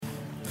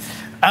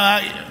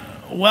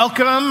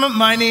Welcome.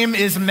 My name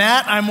is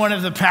Matt. I'm one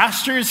of the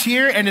pastors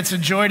here, and it's a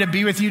joy to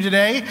be with you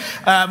today.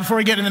 Before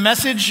we get into the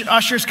message,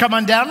 ushers, come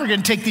on down. We're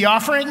going to take the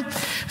offering.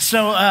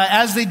 So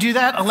as they do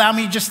that, allow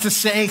me just to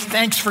say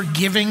thanks for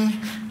giving,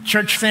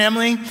 church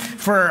family,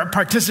 for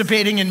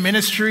participating in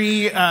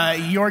ministry.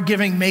 Your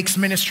giving makes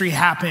ministry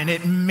happen.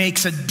 It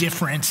makes a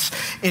difference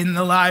in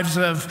the lives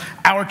of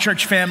our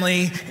church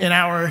family, in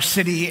our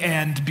city,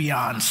 and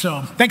beyond.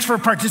 So thanks for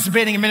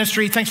participating in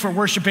ministry. Thanks for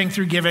worshiping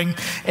through giving,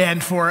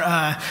 and for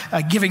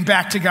giving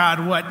back to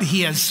God what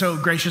he has so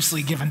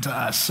graciously given to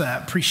us.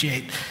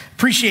 Appreciate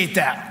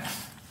that.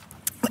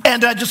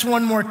 And just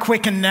one more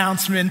quick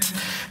announcement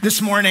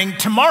this morning.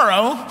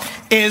 Tomorrow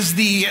is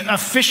the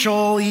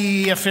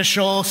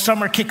official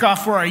summer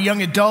kickoff for our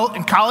young adult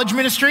and college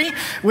ministry,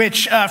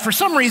 which for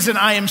some reason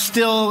I am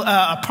still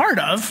a part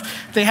of.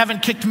 They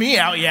haven't kicked me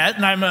out yet,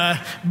 and I'm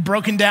a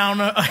broken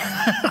down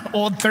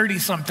old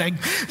 30-something.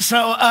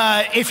 So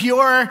if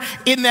you're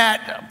in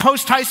that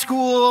post-high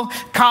school,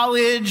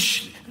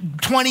 college,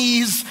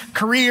 20s,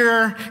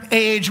 career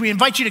age, we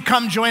invite you to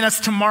come join us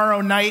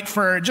tomorrow night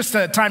for just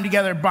a time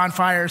together,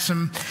 bonfire,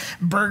 some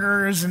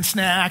burgers and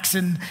snacks,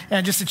 and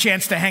just a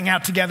chance to hang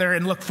out together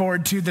and look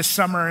forward to this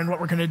summer and what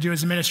we're going to do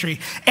as a ministry.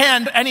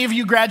 And any of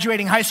you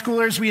graduating high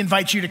schoolers, we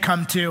invite you to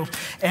come too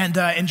and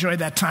enjoy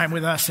that time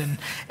with us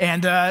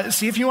and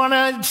see if you want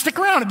to stick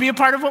around and be a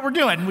part of what we're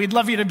doing. We'd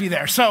love you to be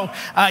there. So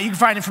you can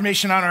find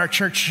information on our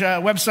church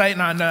website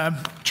and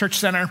on Church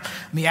Center,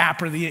 the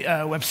app or the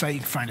website. You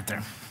can find it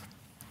there.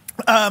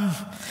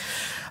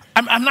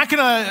 I'm not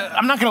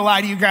gonna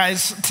lie to you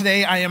guys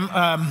today. I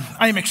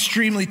am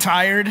extremely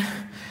tired.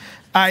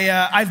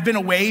 I've been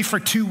away for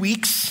 2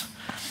 weeks.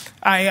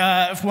 I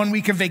have 1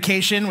 week of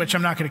vacation, which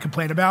I'm not going to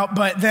complain about.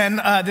 But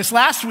then this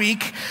last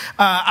week,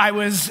 I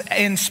was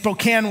in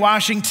Spokane,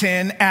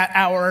 Washington, at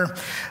our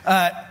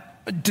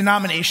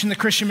denomination, the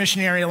Christian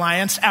Missionary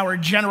Alliance, our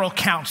general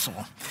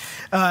council.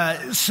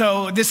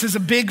 So this is a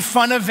big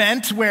fun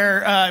event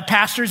where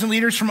pastors and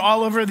leaders from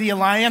all over the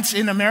Alliance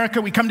in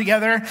America, we come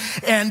together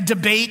and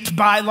debate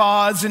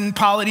bylaws and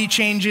polity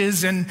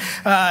changes and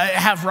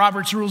have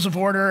Robert's Rules of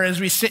Order as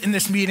we sit in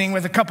this meeting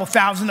with a couple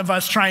thousand of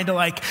us trying to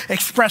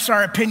express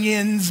our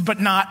opinions but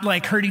not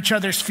hurt each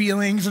other's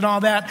feelings and all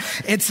that.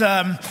 It's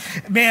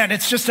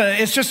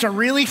it's just a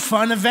really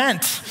fun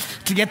event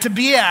to get to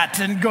be at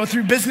and go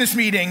through business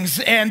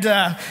meetings. And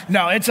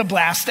no, it's a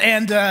blast.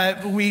 And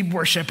we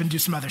worship and do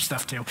some other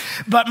stuff too.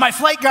 But my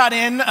flight got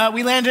in.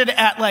 We landed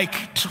at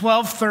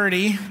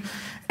 12:30.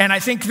 And I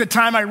think the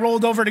time I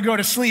rolled over to go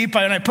to sleep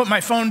and I put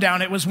my phone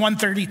down, it was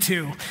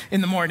 1:32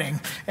 in the morning.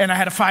 And I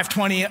had a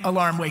 5:20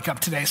 alarm wake up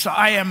today. So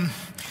I am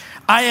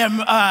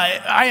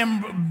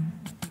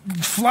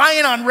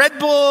flying on Red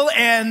Bull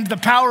and the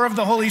power of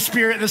the Holy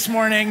Spirit this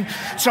morning.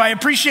 So I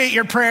appreciate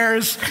your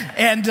prayers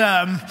and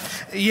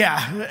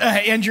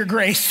your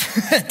grace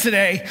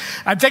today.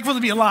 I'm thankful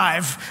to be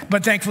alive,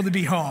 but thankful to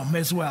be home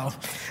as well.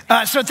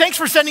 So thanks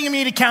for sending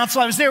me to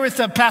council. I was there with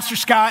Pastor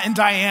Scott and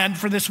Diane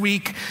for this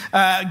week,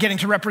 getting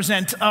to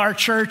represent our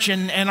church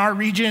and our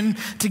region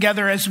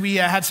together as we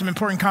had some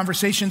important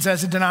conversations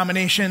as a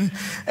denomination.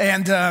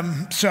 And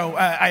so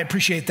I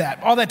appreciate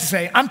that. All that to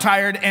say, I'm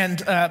tired,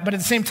 but at the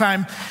same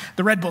time,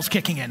 the Red Bull's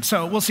kicking in.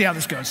 So we'll see how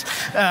this goes.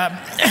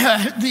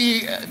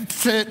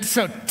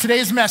 So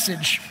today's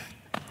message,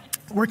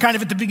 we're kind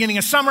of at the beginning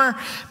of summer.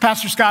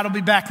 Pastor Scott will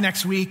be back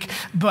next week.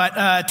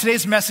 But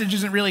today's message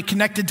isn't really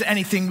connected to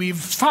anything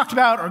we've talked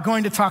about or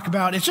going to talk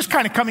about. It's just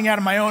kind of coming out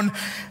of my own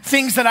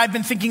things that I've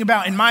been thinking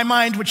about in my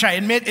mind, which I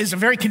admit is a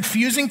very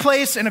confusing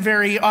place and a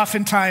very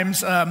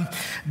oftentimes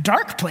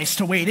dark place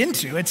to wade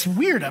into. It's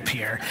weird up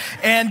here.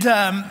 And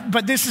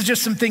but this is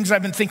just some things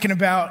I've been thinking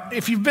about.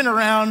 If you've been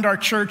around our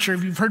church or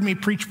if you've heard me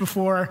preach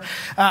before,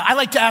 I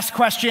like to ask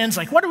questions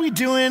like, what are we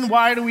doing?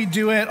 Why do we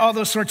do it? All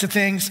those sorts of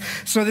things.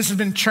 So this has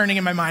been churning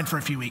in my mind for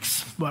a few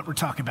weeks, what we're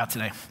talking about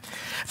today.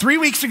 3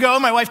 weeks ago,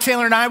 my wife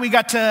Taylor and I, we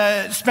got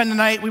to spend the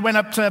night. We went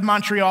up to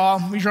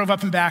Montreal. We drove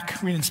up and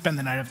back. We didn't spend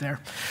the night up there.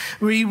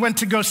 We went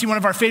to go see one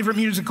of our favorite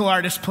musical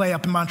artists play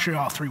up in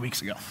Montreal 3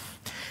 weeks ago.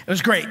 It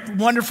was great.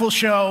 Wonderful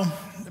show,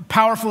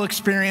 powerful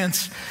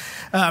experience.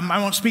 I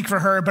won't speak for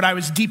her, but I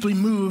was deeply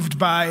moved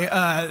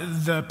by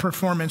the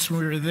performance when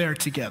we were there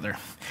together.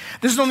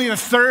 This is only the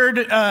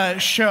third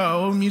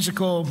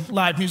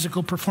live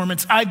musical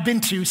performance I've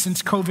been to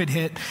since COVID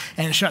hit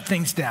and shut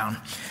things down.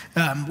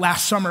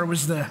 Last summer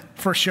was the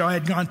first show I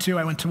had gone to.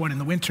 I went to one in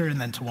the winter and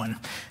then to one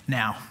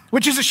now,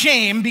 which is a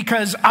shame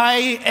because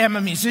I am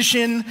a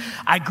musician.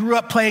 I grew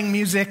up playing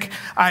music.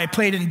 I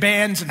played in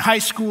bands in high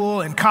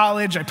school and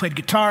college. I played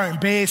guitar and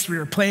bass. We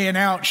were playing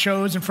out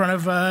shows in front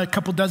of a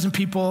couple dozen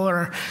people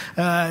or,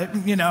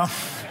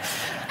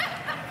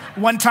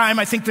 One time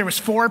I think there was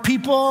 4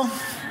 people.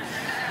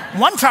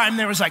 One time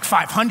there was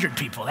 500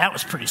 people. That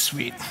was pretty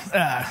sweet.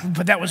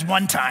 But that was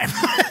one time,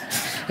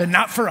 and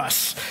not for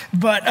us.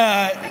 But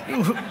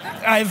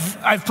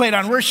I've played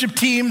on worship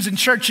teams in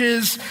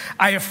churches.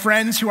 I have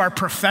friends who are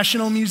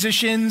professional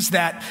musicians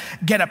that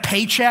get a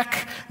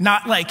paycheck,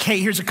 not like, hey,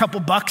 here's a couple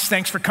bucks,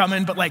 thanks for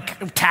coming, but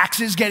like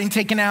taxes getting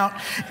taken out.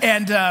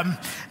 And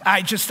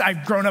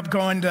I've grown up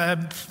going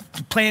to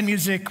playing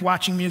music,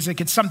 watching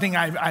music. It's something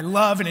I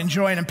love and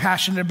enjoy and I'm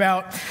passionate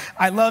about.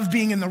 I love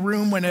being in the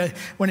room when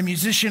a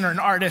musician or an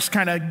artist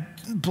kind of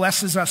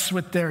blesses us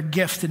with their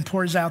gift and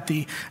pours out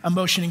the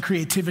emotion and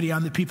creativity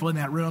on the people in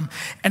that room.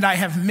 And I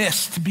have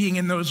missed being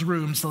in those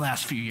rooms the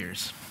last few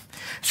years.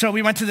 So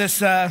we went to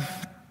this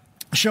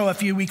show a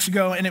few weeks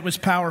ago and it was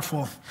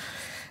powerful.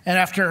 And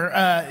after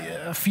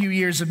a few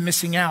years of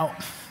missing out,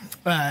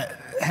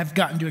 have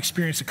gotten to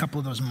experience a couple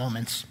of those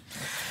moments.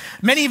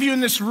 Many of you in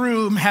this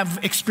room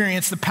have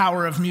experienced the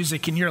power of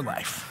music in your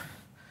life.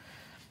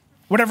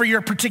 Whatever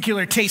your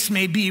particular taste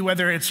may be,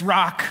 whether it's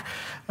rock,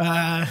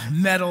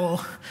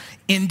 metal,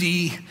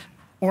 indie,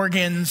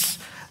 organs,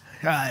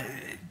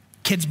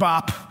 kids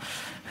bop.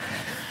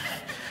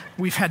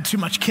 We've had too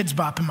much kids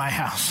bop in my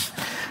house.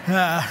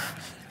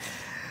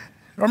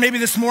 Or maybe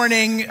this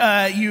morning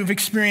you've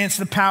experienced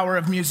the power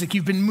of music.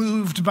 You've been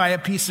moved by a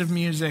piece of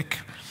music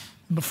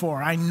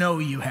before. I know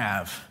you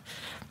have.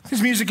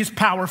 Because music is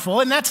powerful,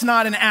 and that's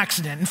not an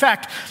accident. In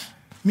fact,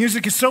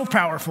 music is so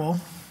powerful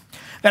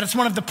that it's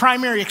one of the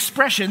primary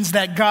expressions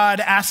that God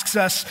asks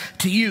us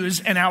to use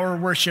in our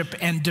worship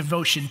and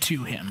devotion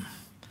to him.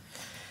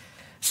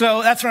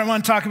 So that's what I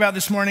want to talk about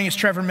this morning, as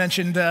Trevor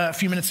mentioned a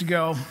few minutes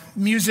ago.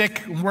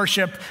 Music,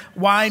 worship,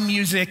 why we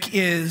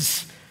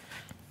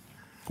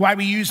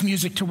use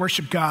music to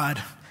worship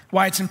God,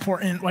 why it's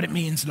important, what it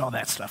means, and all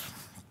that stuff.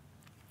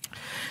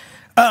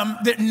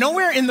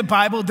 Nowhere in the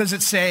Bible does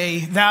it say,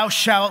 thou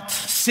shalt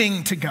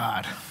sing to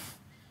God.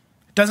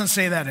 It doesn't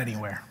say that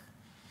anywhere.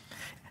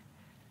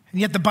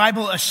 And yet the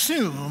Bible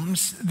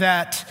assumes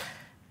that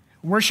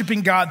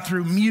worshiping God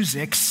through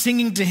music,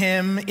 singing to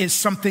him, is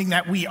something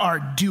that we are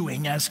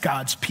doing as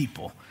God's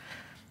people.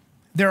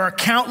 There are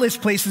countless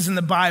places in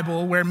the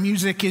Bible where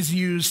music is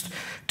used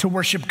to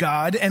worship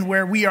God and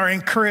where we are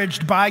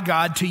encouraged by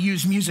God to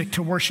use music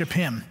to worship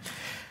him.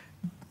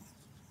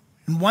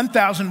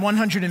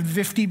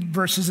 1,150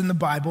 verses in the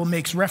Bible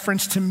makes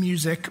reference to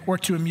music or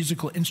to a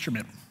musical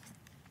instrument.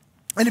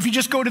 And if you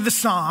just go to the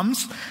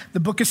Psalms, the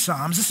book of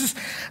Psalms,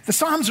 the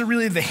Psalms are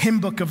really the hymn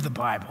book of the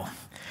Bible.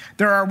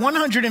 There are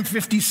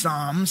 150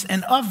 Psalms,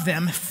 and of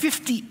them,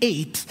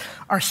 58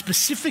 are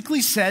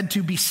specifically said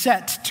to be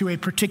set to a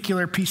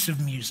particular piece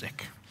of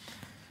music.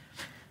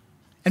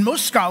 And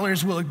most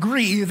scholars will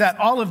agree that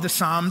all of the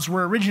Psalms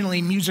were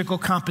originally musical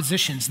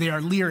compositions. They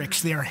are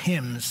lyrics, they are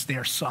hymns, they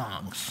are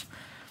songs.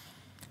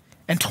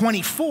 And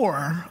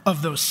 24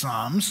 of those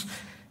Psalms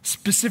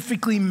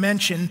specifically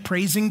mention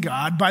praising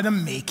God by the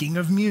making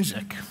of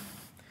music.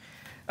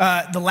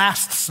 The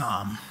last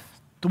Psalm,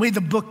 the way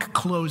the book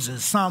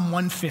closes, Psalm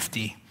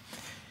 150,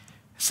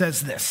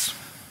 says this.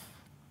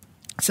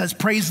 It says,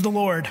 praise the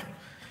Lord.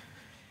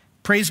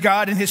 Praise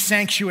God in his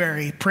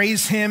sanctuary.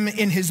 Praise him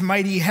in his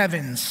mighty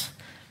heavens.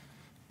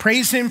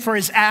 Praise him for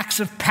his acts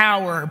of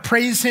power.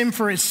 Praise him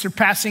for his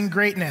surpassing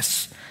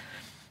greatness.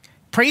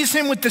 Praise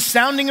him with the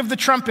sounding of the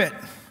trumpet.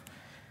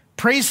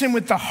 Praise him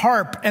with the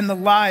harp and the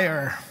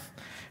lyre.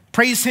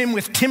 Praise him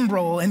with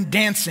timbrel and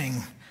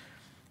dancing.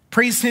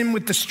 Praise him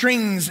with the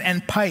strings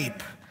and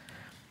pipe.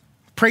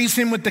 Praise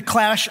him with the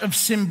clash of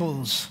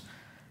cymbals.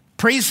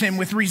 Praise him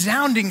with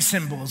resounding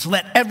cymbals.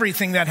 Let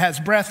everything that has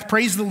breath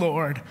praise the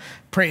Lord.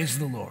 Praise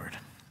the Lord.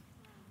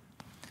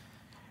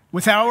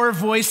 With our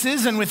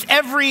voices and with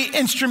every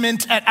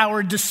instrument at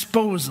our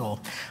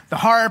disposal, the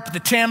harp, the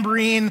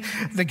tambourine,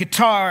 the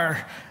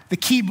guitar, the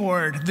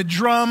keyboard, the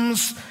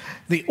drums,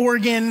 the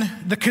organ,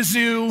 the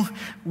kazoo,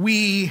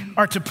 we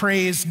are to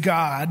praise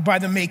God by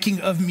the making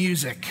of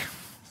music.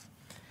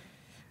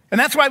 And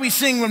that's why we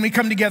sing when we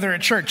come together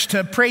at church,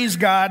 to praise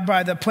God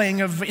by the playing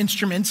of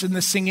instruments and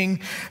the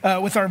singing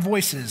with our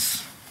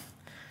voices.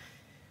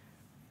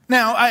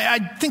 Now, I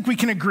think we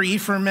can agree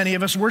for many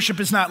of us, worship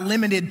is not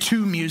limited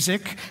to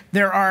music.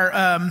 There are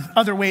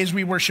other ways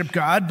we worship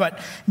God, but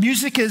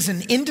music is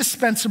an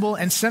indispensable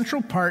and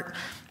central part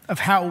of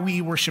how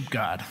we worship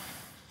God,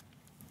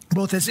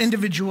 both as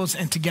individuals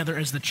and together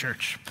as the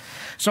church.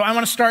 So I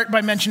want to start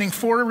by mentioning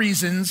 4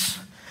 reasons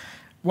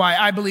why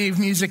I believe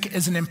music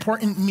is an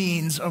important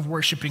means of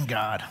worshiping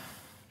God.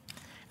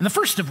 And the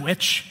first of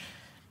which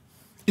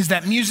is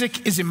that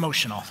music is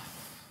emotional.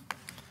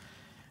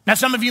 Now,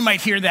 some of you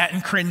might hear that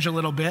and cringe a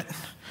little bit.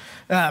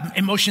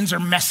 Emotions are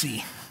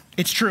messy.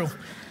 It's true.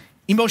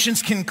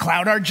 Emotions can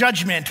cloud our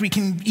judgment. We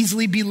can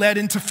easily be led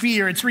into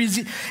fear. It's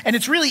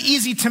really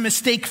easy to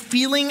mistake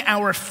feeling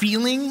our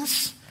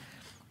feelings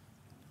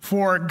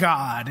for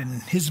God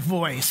and his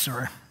voice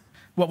or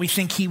what we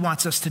think he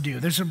wants us to do.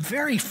 There's a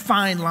very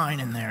fine line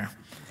in there.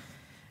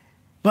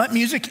 But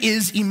music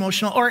is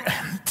emotional, or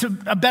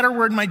a better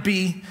word might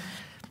be,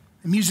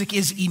 music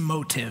is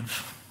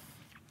emotive.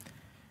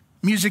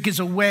 Music is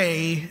a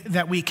way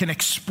that we can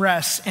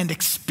express and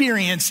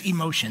experience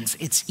emotions.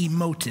 It's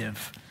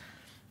emotive.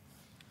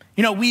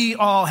 You know, we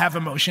all have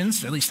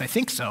emotions, at least I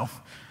think so.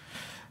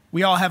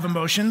 We all have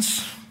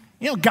emotions.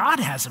 You know, God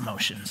has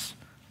emotions.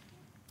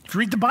 If you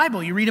read the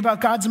Bible, you read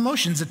about God's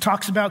emotions. It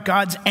talks about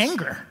God's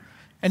anger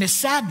and his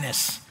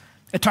sadness.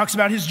 It talks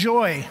about his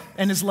joy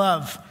and his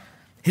love,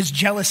 his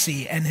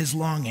jealousy and his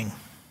longing.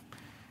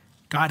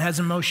 God has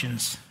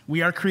emotions.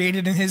 We are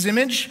created in his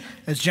image.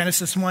 As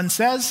Genesis 1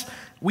 says,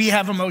 we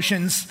have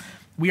emotions.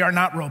 We are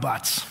not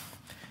robots.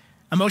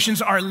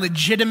 Emotions are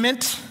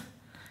legitimate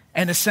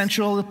and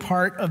essential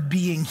part of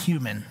being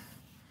human.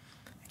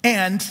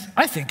 And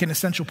I think an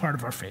essential part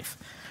of our faith.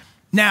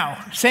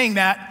 Now, saying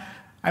that,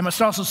 I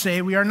must also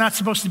say we are not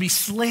supposed to be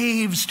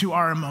slaves to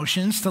our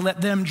emotions, to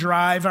let them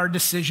drive our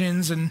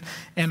decisions and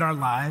our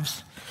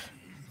lives.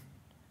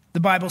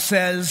 The Bible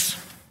says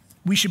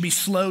we should be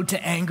slow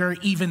to anger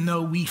even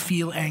though we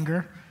feel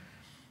anger.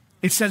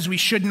 It says we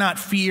should not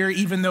fear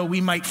even though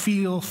we might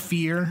feel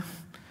fear.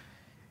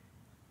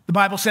 The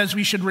Bible says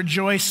we should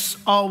rejoice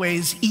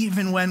always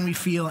even when we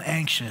feel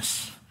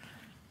anxious.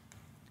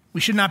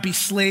 We should not be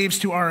slaves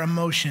to our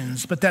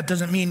emotions, but that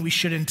doesn't mean we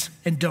shouldn't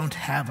and don't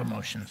have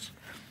emotions.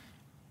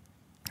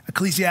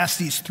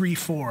 Ecclesiastes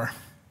 3:4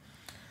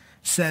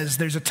 says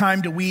there's a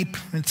time to weep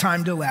and a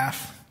time to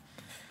laugh,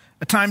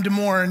 a time to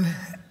mourn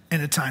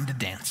and a time to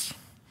dance.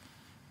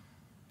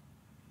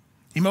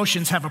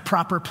 Emotions have a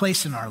proper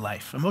place in our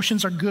life.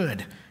 Emotions are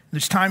good.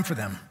 There's time for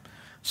them,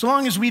 so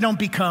long as we don't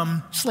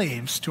become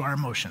slaves to our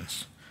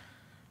emotions.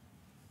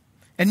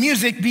 And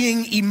music,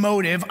 being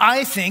emotive,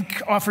 I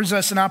think offers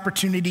us an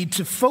opportunity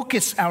to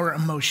focus our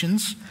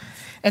emotions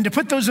and to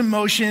put those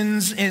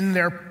emotions in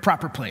their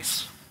proper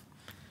place.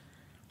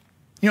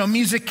 You know,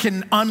 music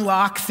can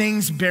unlock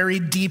things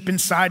buried deep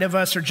inside of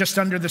us or just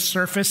under the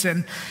surface.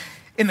 And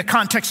in the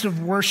context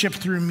of worship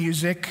through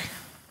music,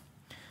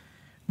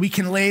 we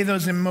can lay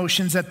those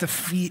emotions at the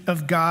feet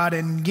of God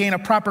and gain a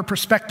proper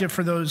perspective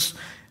for those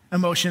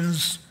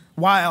emotions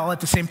while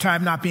at the same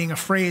time not being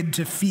afraid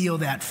to feel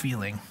that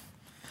feeling.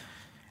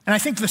 And I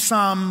think the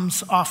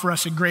Psalms offer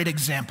us a great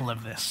example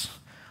of this,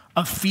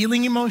 of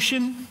feeling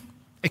emotion,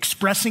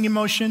 expressing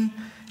emotion,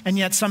 and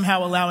yet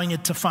somehow allowing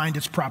it to find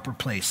its proper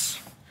place.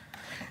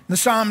 In the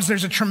Psalms,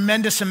 there's a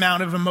tremendous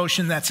amount of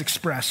emotion that's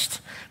expressed,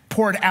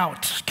 poured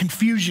out: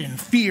 confusion,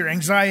 fear,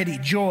 anxiety,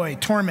 joy,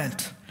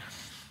 torment.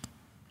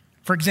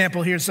 For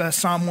example, here's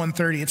Psalm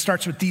 130. It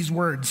starts with these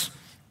words.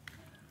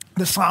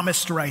 The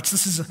psalmist writes,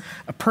 this is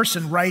a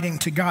person writing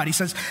to God. He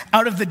says,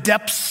 "Out of the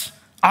depths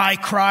I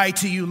cry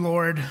to you,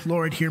 Lord.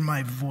 Lord, hear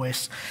my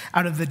voice."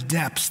 Out of the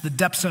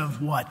depths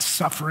of what?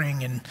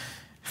 Suffering and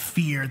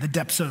fear, the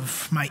depths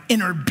of my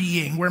inner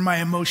being, where my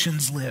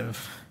emotions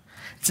live.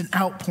 It's an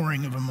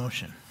outpouring of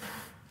emotion.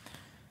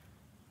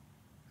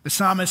 The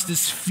psalmist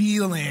is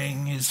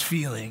feeling his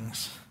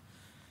feelings.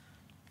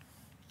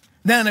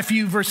 Then a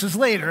few verses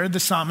later, the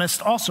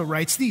psalmist also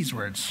writes these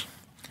words.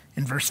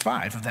 In verse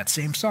 5 of that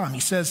same psalm, he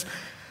says,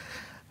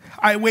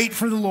 "I wait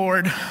for the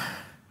Lord,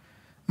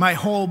 my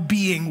whole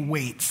being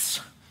waits,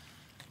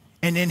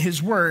 and in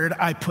his word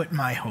I put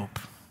my hope."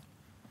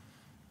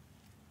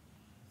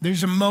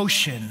 There's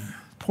emotion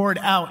poured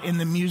out in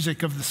the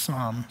music of the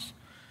Psalms,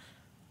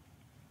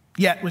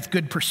 yet with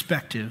good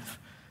perspective,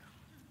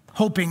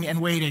 hoping and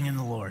waiting in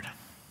the Lord.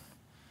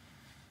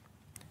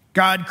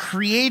 God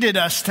created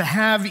us to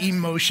have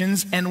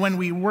emotions, and when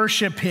we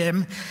worship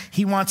him,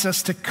 he wants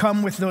us to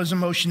come with those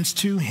emotions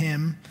to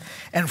him,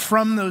 and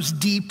from those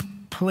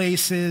deep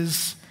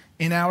places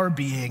in our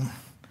being,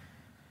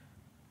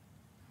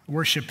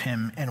 worship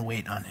him and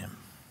wait on him.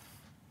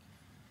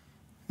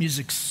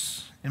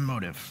 Music's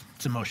emotive,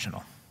 it's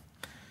emotional.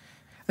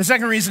 The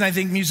second reason I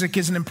think music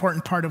is an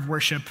important part of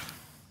worship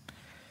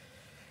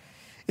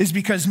is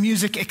because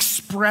music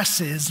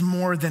expresses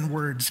more than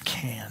words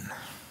can.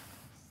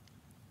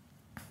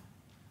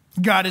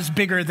 God is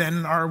bigger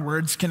than our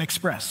words can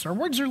express. Our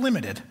words are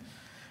limited.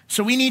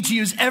 So we need to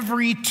use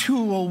every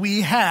tool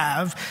we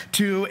have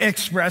to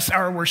express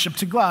our worship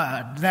to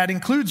God. That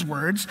includes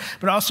words,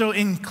 but also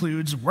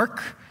includes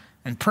work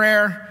and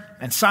prayer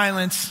and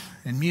silence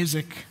and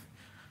music.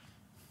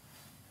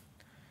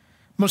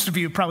 Most of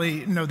you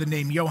probably know the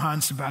name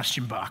Johann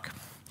Sebastian Bach.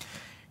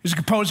 He was a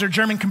composer,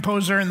 German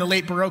composer in the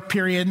late Baroque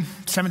period,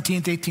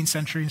 17th, 18th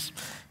centuries.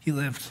 He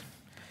lived,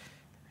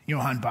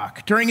 Johann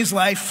Bach. During his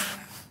life,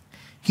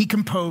 he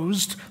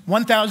composed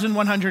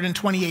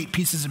 1,128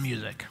 pieces of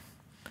music.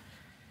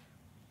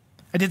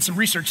 I did some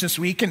research this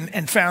week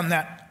and found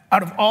that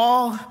out of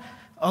all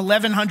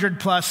 1,100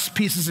 plus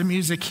pieces of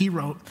music he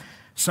wrote,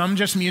 some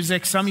just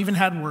music, some even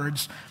had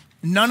words,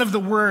 none of the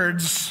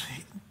words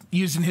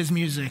used in his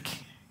music,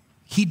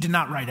 he did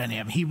not write any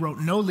of them. He wrote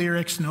no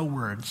lyrics, no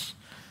words.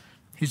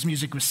 His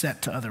music was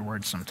set to other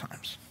words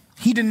sometimes.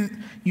 He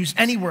didn't use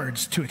any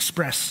words to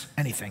express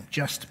anything,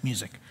 just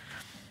music.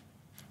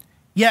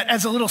 Yet,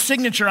 as a little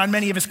signature on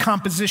many of his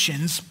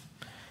compositions,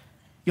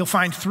 you'll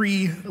find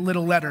 3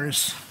 little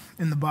letters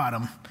in the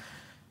bottom.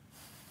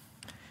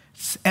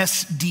 It's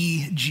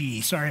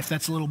SDG. Sorry if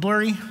that's a little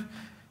blurry.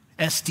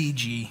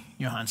 SDG,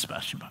 Johann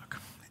Sebastian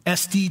Bach.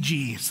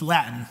 SDG, it's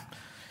Latin.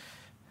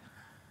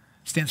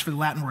 stands for the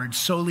Latin word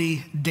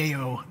Soli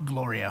Deo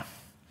Gloria,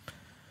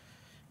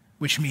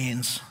 which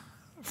means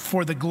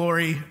for the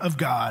glory of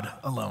God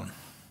alone.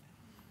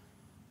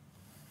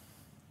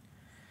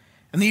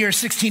 In the year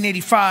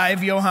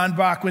 1685, Johann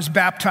Bach was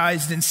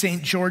baptized in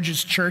St.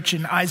 George's Church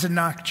in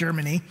Eisenach,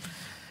 Germany.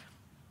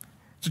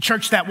 It's a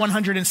church that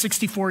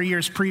 164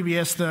 years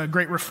previous, the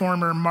great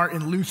reformer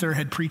Martin Luther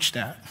had preached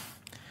at.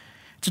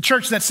 It's a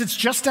church that sits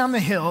just down the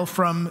hill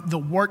from the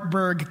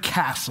Wartburg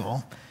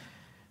Castle.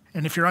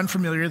 And if you're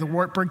unfamiliar, the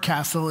Wartburg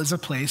Castle is a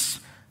place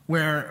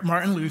where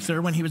Martin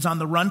Luther, when he was on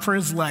the run for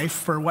his life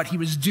for what he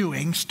was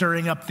doing,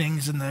 stirring up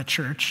things in the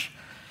church,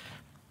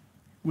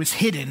 was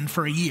hidden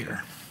for a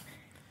year.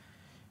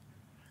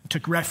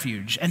 Took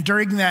refuge. And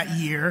during that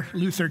year,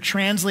 Luther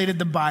translated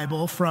the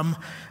Bible from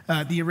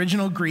the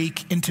original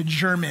Greek into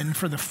German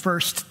for the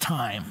first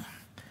time,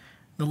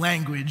 the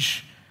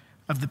language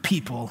of the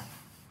people.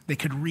 They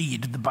could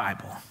read the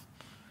Bible.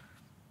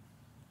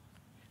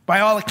 By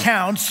all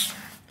accounts,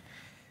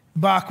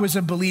 Bach was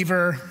a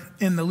believer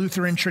in the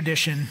Lutheran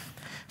tradition,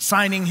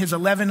 signing his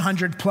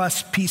 1,100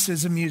 plus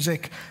pieces of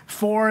music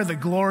for the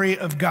glory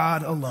of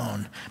God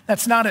alone.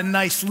 That's not a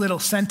nice little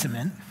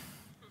sentiment.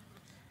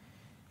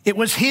 It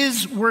was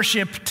his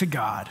worship to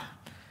God,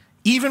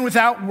 even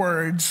without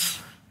words,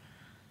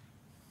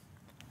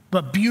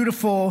 but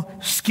beautiful,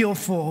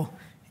 skillful,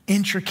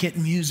 intricate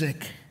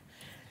music.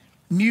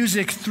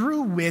 Music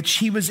through which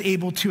he was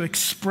able to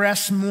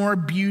express more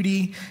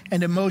beauty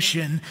and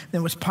emotion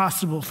than was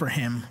possible for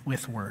him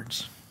with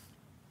words.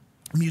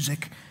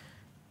 Music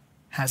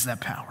has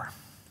that power.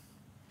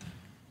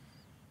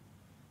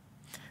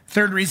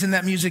 Third reason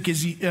that music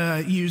is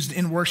used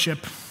in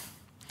worship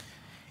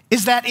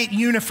is that it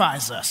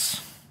unifies us.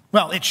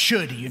 Well, it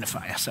should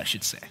unify us, I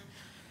should say.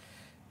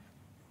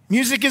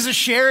 Music is a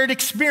shared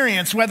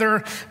experience,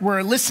 whether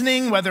we're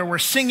listening, whether we're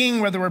singing,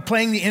 whether we're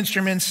playing the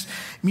instruments.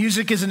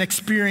 Music is an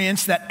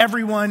experience that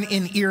everyone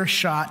in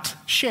earshot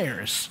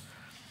shares.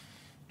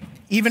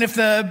 Even if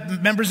the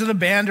members of the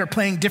band are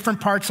playing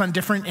different parts on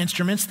different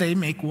instruments, they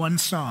make one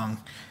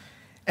song.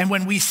 And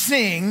when we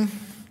sing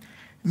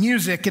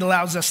music, it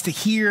allows us to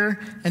hear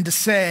and to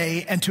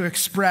say and to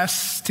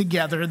express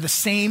together the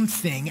same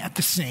thing at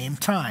the same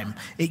time.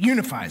 It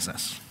unifies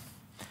us.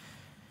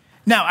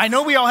 Now, I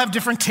know we all have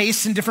different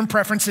tastes and different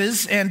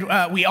preferences, and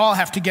we all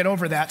have to get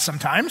over that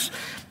sometimes.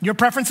 Your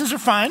preferences are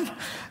fine,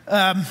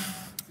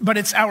 but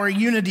it's our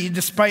unity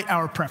despite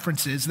our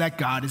preferences that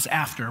God is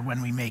after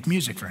when we make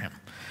music for him.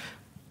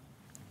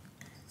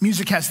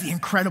 Music has the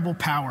incredible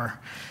power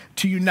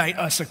to unite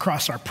us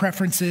across our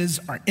preferences,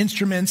 our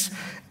instruments,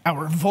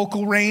 our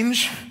vocal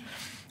range.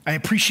 I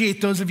appreciate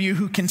those of you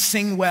who can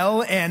sing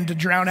well and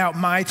drown out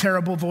my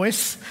terrible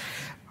voice.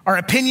 Our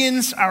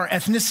opinions, our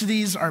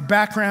ethnicities, our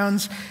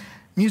backgrounds.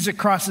 Music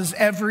crosses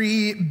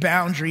every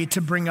boundary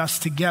to bring us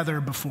together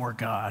before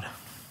God.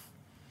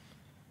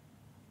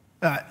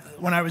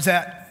 When I was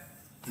at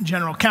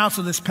General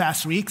Council this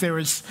past week, there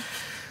was,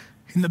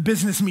 in the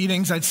business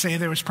meetings, I'd say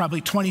there was probably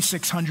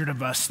 2,600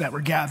 of us that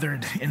were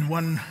gathered in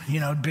one,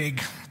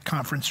 big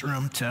conference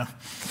room to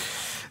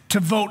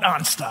vote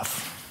on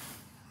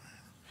stuff,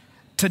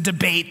 to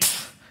debate,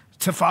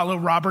 to follow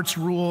Robert's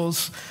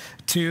rules,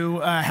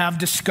 to have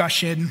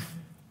discussion,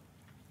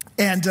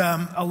 and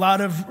a lot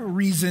of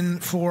reason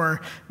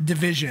for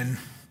division,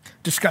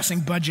 discussing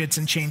budgets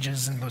and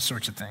changes and those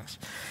sorts of things.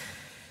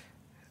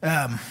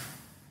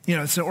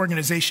 It's an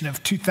organization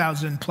of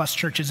 2,000 plus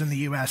churches in the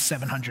U.S.,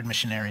 700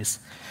 missionaries.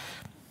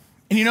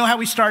 And you know how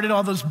we started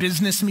all those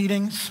business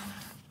meetings?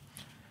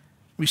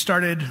 We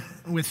started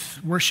with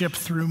worship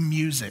through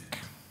music.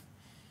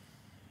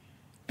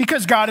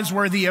 Because God is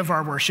worthy of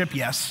our worship,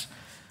 yes,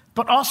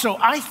 but also,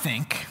 I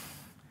think,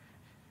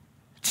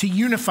 to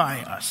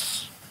unify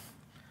us,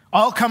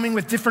 all coming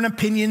with different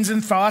opinions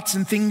and thoughts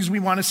and things we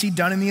want to see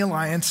done in the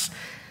alliance.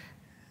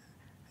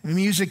 The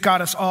music got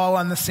us all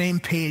on the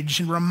same page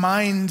and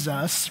reminded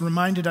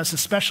us,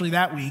 especially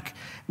that week,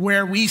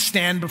 where we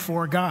stand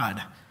before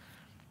God.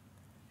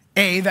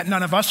 A, that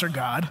none of us are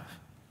God,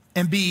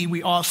 and B,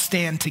 we all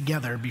stand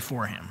together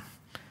before him.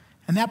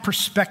 And that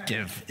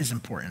perspective is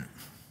important.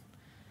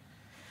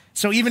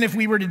 So even if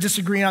we were to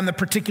disagree on the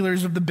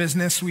particulars of the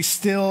business, we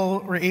still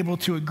were able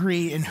to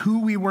agree in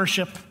who we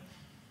worship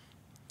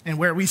and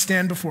where we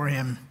stand before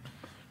him.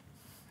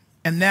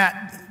 And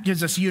that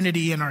gives us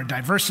unity in our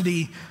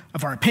diversity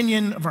of our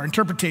opinion, of our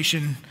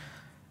interpretation,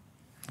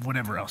 of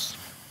whatever else.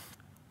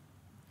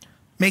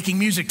 Making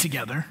music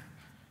together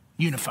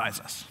unifies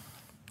us.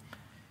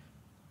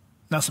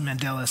 Nelson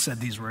Mandela said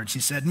these words.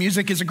 He said,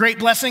 "Music is a great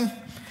blessing.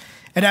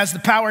 It has the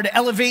power to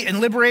elevate and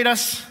liberate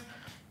us.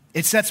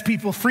 It sets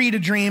people free to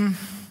dream.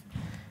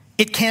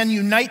 It can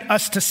unite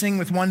us to sing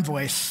with one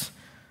voice.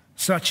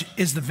 Such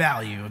is the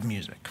value of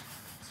music."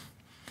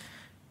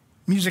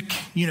 Music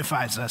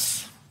unifies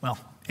us. Well,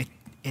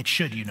 it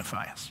should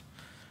unify us.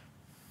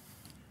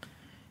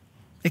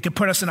 It could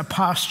put us in a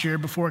posture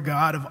before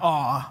God of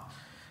awe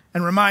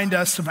and remind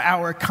us of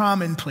our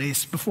common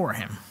place before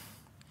him.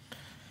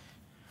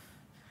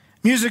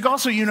 Music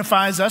also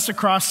unifies us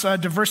across a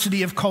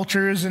diversity of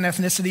cultures and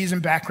ethnicities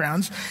and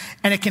backgrounds,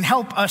 and it can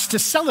help us to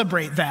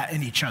celebrate that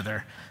in each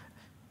other,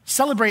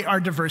 celebrate our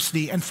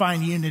diversity and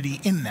find unity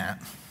in that.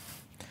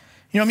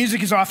 You know,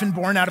 music is often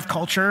born out of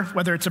culture,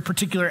 whether it's a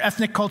particular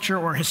ethnic culture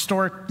or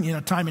historic,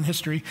 time in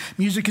history.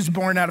 Music is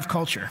born out of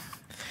culture.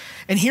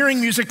 And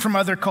hearing music from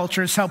other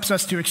cultures helps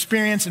us to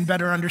experience and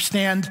better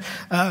understand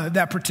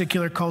that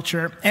particular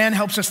culture, and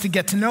helps us to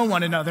get to know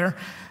one another,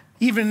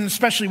 even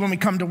especially when we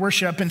come to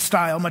worship in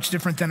style much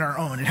different than our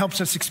own. It helps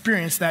us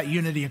experience that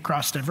unity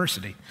across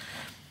diversity.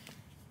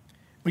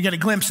 We get a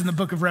glimpse in the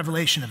book of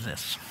Revelation of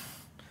this.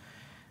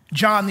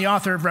 John, the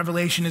author of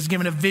Revelation, is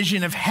given a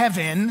vision of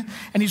heaven,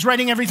 and he's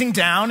writing everything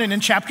down, and in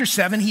chapter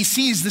 7, he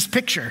sees this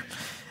picture.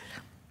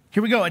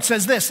 Here we go. It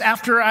says this: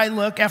 After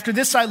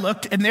this I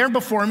looked, and there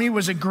before me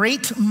was a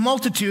great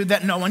multitude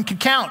that no one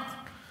could count,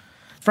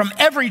 from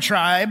every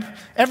tribe,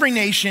 every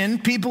nation,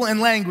 people,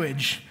 and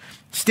language,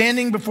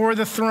 standing before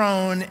the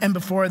throne and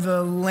before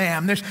the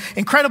Lamb. There's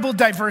incredible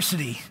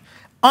diversity,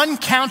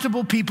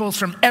 uncountable peoples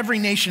from every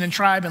nation and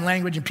tribe and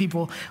language and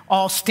people,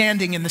 all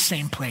standing in the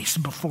same place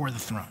before the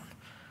throne.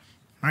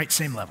 All right,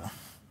 same level.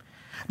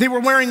 They were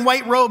wearing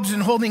white robes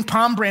and holding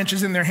palm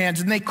branches in their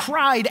hands, and they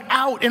cried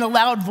out in a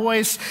loud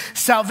voice,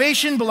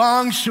 "Salvation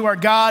belongs to our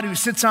God who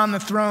sits on the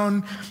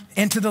throne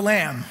and to the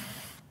Lamb."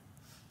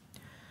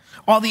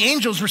 All the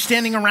angels were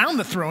standing around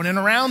the throne and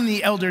around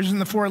the elders and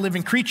the four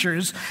living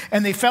creatures,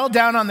 and they fell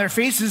down on their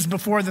faces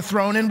before the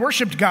throne and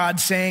worshiped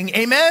God, saying,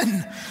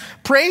 "Amen.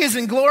 Praise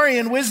and glory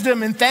and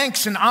wisdom and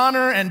thanks and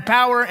honor and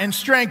power and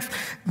strength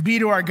be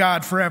to our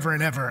God forever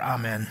and ever.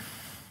 Amen."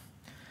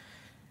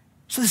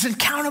 So this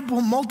uncountable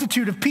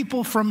multitude of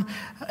people from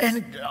a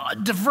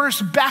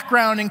diverse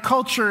background and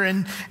culture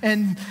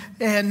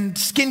and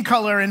skin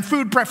color and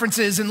food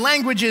preferences and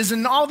languages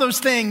and all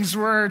those things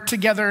were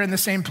together in the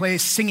same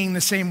place, singing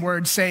the same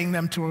words, saying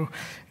them to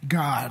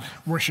God,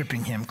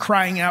 worshiping him,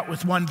 crying out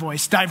with one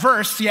voice.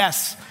 Diverse,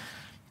 yes,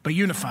 but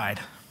unified.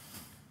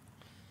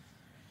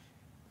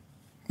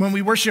 When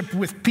we worship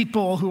with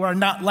people who are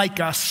not like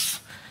us,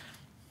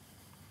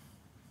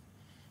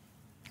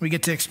 we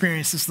get to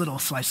experience this little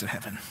slice of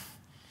heaven.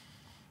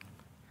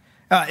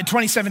 In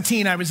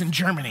 2017, I was in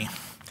Germany,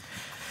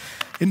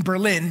 in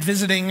Berlin,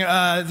 visiting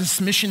this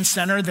mission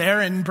center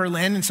there in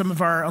Berlin, and some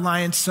of our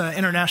Alliance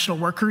international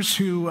workers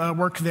who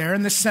work there.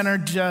 And this center,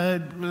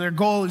 their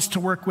goal is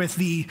to work with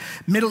the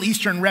Middle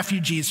Eastern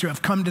refugees who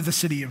have come to the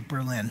city of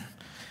Berlin.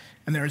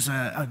 And there's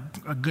a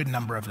good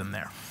number of them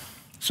there.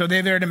 So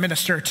they're there to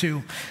minister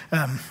to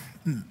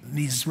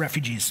these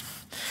refugees.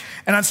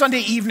 And on Sunday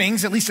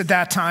evenings, at least at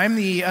that time,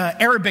 the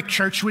Arabic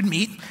church would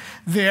meet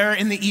there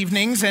in the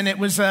evenings, and it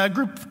was a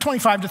group of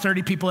 25 to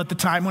 30 people at the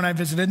time when I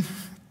visited.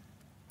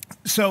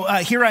 So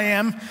here I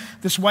am,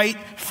 this white,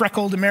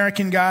 freckled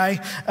American guy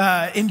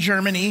in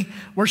Germany,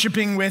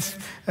 worshiping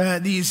with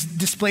these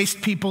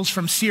displaced peoples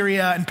from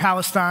Syria and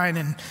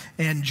Palestine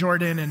and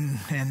Jordan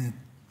and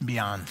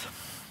beyond,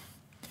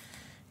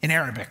 in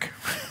Arabic.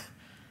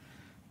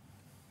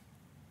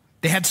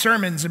 They had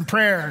sermons and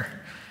prayer.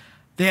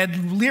 They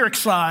had lyric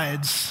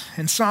slides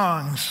and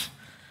songs.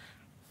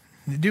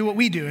 They do what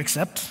we do,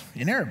 except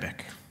in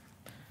Arabic,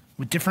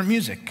 with different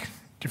music,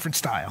 different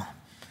style.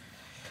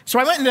 So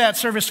I went into that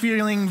service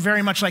feeling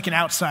very much like an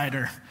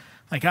outsider.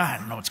 Like, I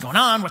don't know what's going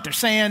on, what they're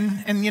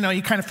saying. And,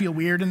 you kind of feel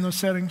weird in those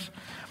settings.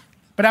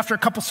 But after a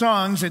couple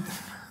songs,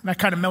 that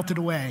kind of melted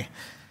away.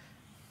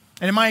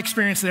 And in my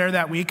experience there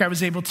that week, I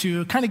was able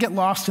to kind of get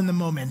lost in the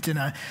moment in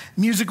a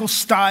musical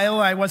style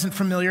I wasn't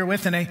familiar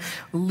with and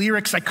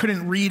lyrics I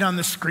couldn't read on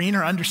the screen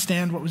or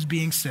understand what was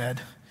being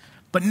said.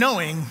 But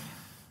knowing,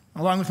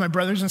 along with my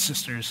brothers and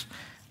sisters,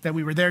 that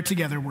we were there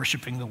together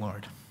worshiping the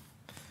Lord.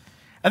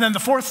 And then the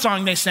fourth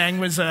song they sang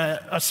was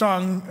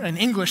an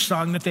English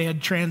song that they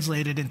had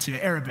translated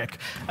into Arabic.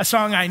 A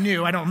song I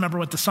knew. I don't remember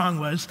what the song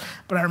was,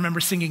 but I remember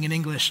singing in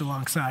English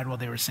alongside while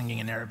they were singing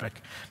in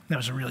Arabic. That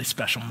was a really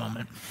special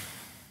moment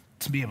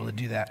to be able to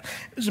do that.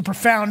 It was a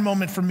profound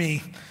moment for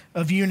me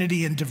of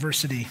unity and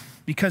diversity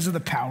because of the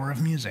power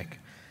of music.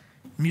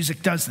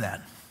 Music does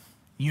that,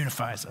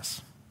 unifies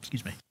us.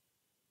 Excuse me.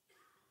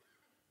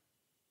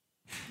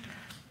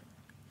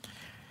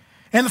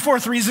 And the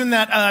fourth reason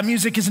that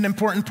music is an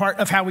important part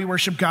of how we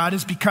worship God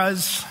is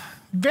because,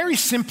 very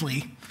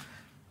simply,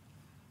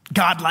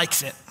 God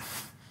likes it.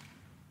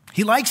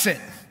 He likes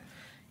it.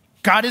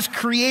 God is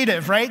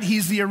creative, right?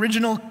 He's the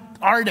original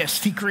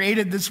artist. He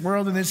created this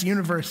world and this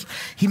universe.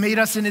 He made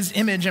us in his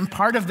image, and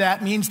part of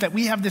that means that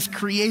we have this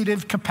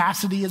creative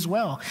capacity as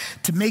well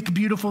to make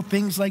beautiful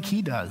things like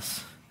he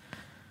does.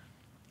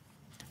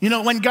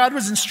 When God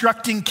was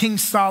instructing King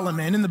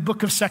Solomon in the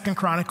book of 2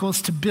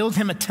 Chronicles to build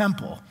him a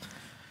temple,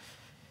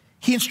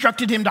 he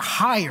instructed him to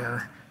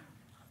hire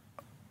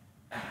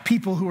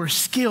people who were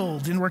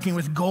skilled in working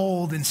with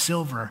gold and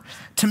silver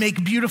to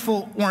make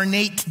beautiful,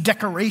 ornate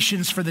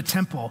decorations for the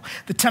temple.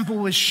 The temple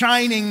was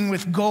shining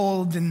with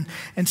gold and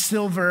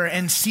silver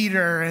and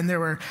cedar, and there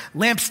were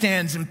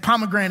lampstands and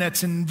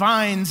pomegranates and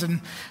vines,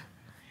 and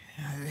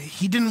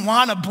he didn't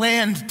want a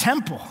bland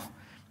temple.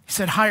 He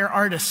said, hire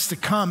artists to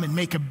come and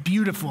make a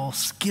beautiful,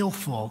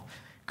 skillful,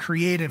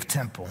 creative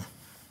temple.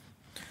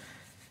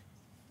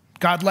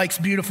 God likes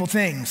beautiful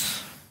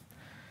things.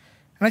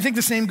 And I think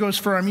the same goes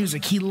for our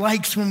music. He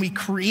likes when we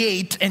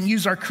create and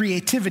use our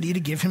creativity to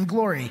give him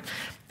glory.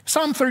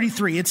 Psalm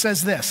 33, it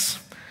says this,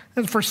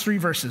 in the first 3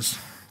 verses.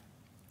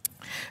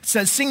 It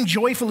says, sing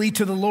joyfully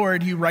to the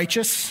Lord, you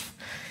righteous.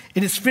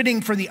 It is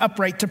fitting for the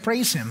upright to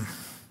praise him.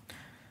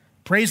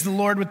 Praise the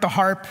Lord with the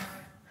harp.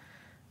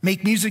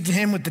 Make music to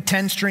him with the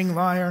 10-string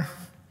lyre.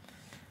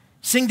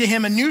 Sing to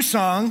him a new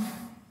song.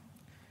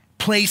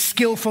 Play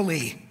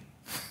skillfully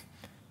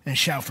and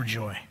shout for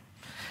joy.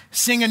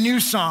 Sing a new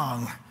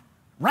song.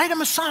 Write him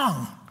a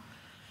song.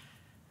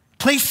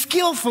 Play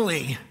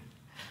skillfully.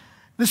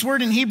 This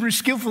word in Hebrew,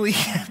 skillfully,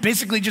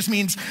 basically just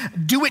means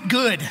do it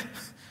good.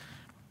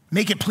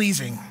 Make it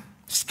pleasing,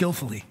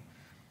 skillfully.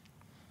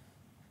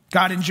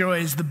 God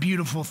enjoys the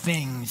beautiful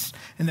things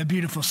and the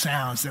beautiful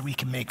sounds that we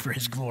can make for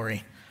his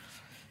glory.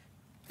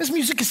 This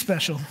music is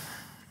special.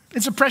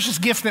 It's a precious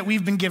gift that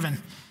we've been given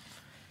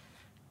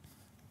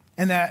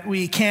and that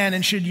we can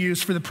and should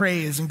use for the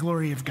praise and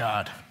glory of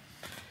God.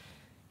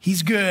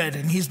 He's good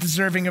and he's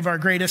deserving of our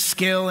greatest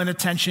skill and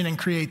attention and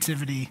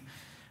creativity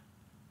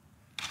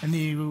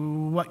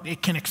and what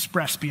it can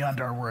express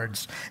beyond our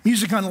words.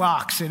 Music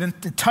unlocks it and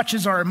it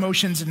touches our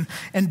emotions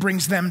and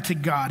brings them to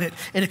God. It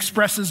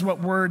expresses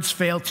what words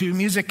fail to.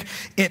 Music,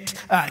 it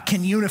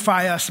can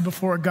unify us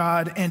before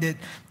God,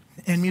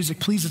 and music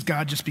pleases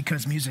God just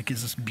because music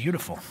is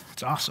beautiful.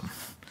 It's awesome.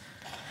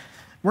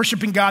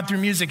 Worshiping God through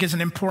music is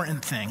an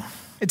important thing.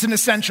 It's an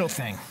essential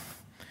thing. You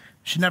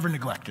should never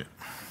neglect it.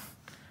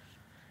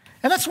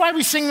 And that's why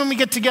we sing when we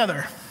get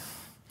together.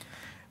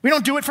 We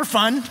don't do it for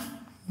fun,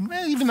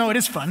 even though it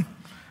is fun.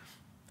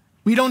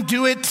 We don't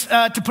do it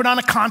to put on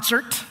a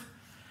concert,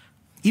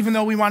 even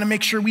though we want to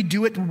make sure we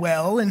do it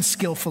well and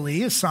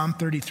skillfully, as Psalm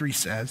 33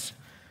 says.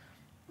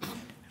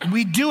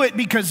 We do it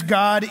because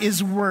God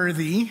is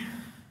worthy.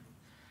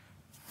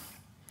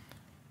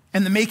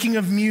 And the making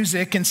of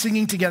music and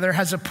singing together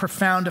has a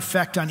profound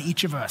effect on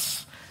each of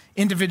us,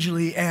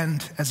 individually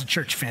and as a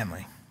church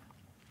family.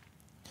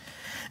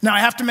 Now,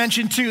 I have to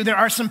mention, too, there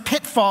are some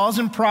pitfalls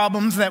and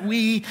problems that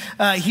we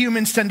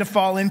humans tend to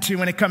fall into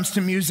when it comes to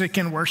music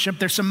and worship.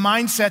 There's some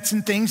mindsets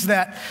and things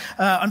that,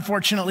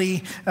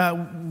 unfortunately,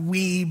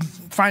 we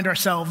find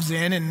ourselves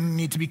in and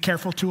need to be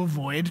careful to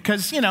avoid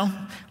because,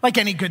 like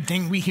any good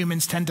thing, we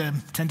humans tend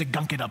to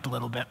gunk it up a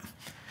little bit.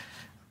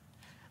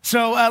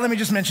 So let me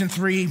just mention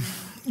three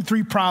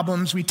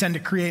problems we tend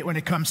to create when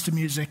it comes to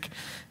music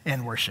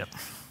and worship.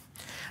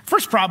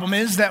 First problem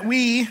is that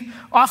we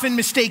often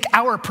mistake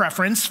our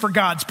preference for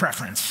God's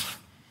preference.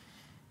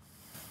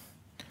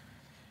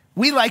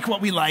 We like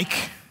what we like.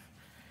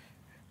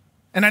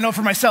 And I know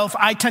for myself,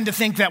 I tend to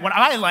think that what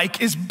I like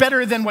is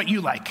better than what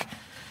you like.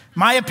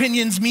 My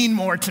opinions mean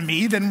more to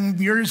me than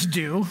yours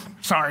do.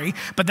 Sorry,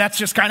 but that's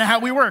just kind of how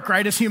we work,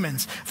 right, as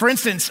humans. For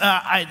instance,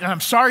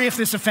 I'm sorry if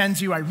this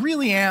offends you, I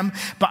really am,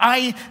 but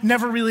I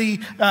never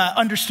really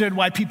understood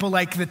why people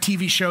like the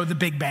TV show The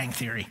Big Bang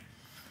Theory.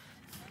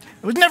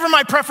 It was never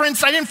my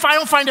preference. I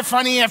don't find it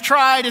funny. I've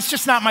tried. It's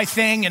just not my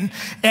thing.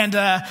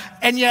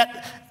 And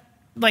yet,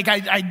 like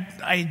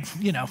I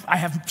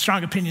have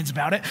strong opinions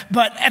about it.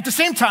 But at the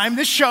same time,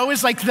 this show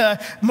is like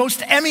the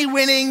most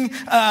Emmy-winning,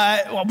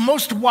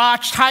 most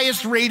watched,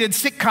 highest-rated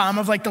sitcom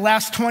of like the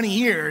last 20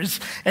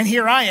 years. And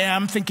here I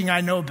am thinking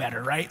I know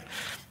better, right?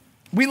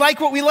 We like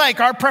what we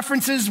like. Our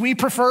preferences, we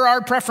prefer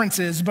our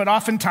preferences. But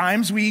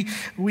oftentimes we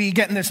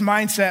get in this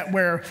mindset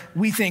where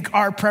we think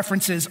our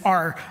preferences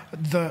are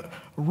the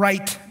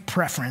right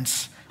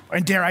preference,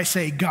 and dare I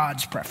say,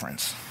 God's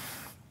preference.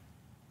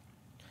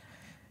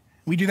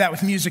 We do that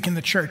with music in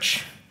the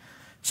church.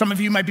 Some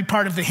of you might be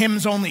part of the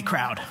hymns-only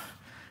crowd.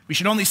 We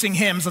should only sing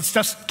hymns. Let's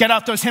just get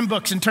out those hymn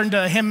books and turn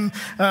to hymn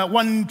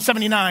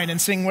 179 and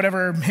sing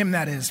whatever hymn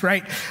that is,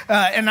 right?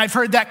 And I've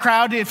heard that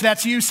crowd, if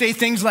that's you, say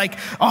things like,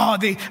 oh,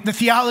 the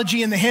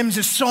theology in the hymns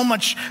is so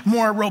much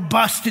more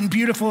robust and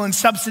beautiful and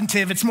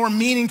substantive. It's more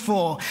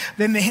meaningful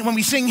than when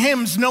we sing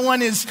hymns. No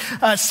one is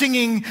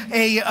singing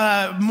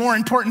a more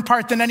important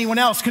part than anyone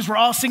else because we're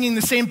all singing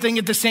the same thing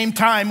at the same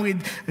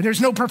time.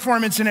 There's no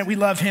performance in it. We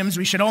love hymns.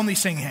 We should only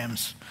sing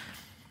hymns.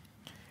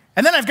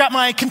 And then I've got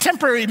my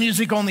contemporary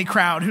music only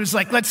crowd who's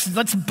like,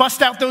 let's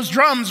bust out those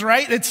drums,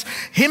 right?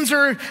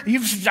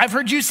 I've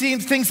heard you see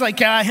things like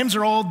hymns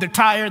are old, they're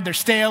tired, they're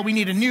stale. We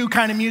need a new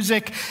kind of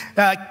music.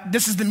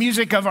 This is the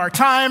music of our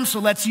time,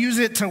 so let's use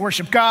it to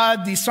worship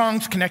God. These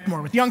songs connect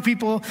more with young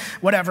people,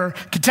 whatever.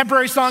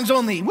 Contemporary songs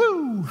only,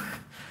 woo!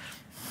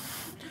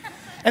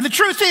 And the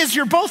truth is,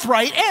 you're both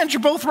right and you're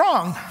both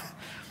wrong.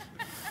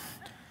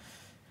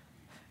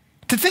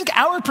 To think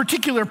our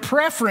particular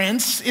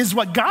preference is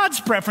what God's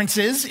preference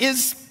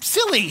is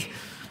silly.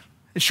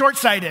 It's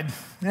short-sighted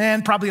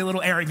and probably a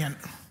little arrogant.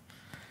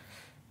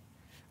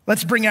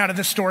 Let's bring out of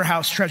the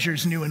storehouse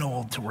treasures new and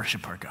old to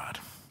worship our God.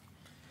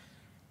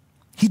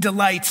 He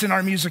delights in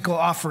our musical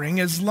offering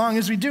as long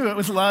as we do it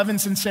with love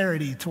and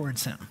sincerity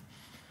towards him,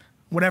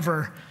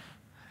 whatever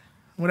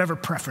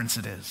preference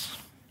it is.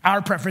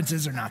 Our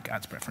preferences are not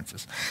God's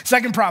preferences.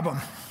 Second problem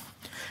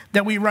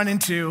that we run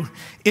into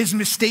is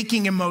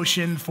mistaking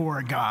emotion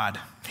for God,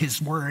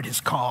 his word, his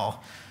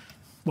call,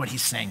 what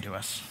he's saying to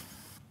us.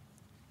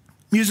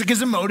 Music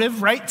is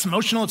emotive, right? It's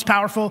emotional, it's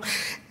powerful,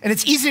 and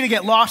it's easy to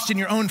get lost in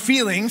your own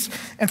feelings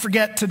and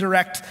forget to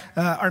direct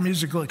our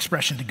musical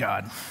expression to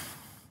God.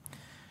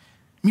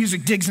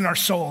 Music digs in our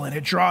soul and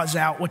it draws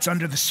out what's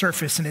under the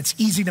surface, and it's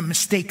easy to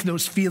mistake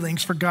those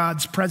feelings for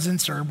God's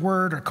presence or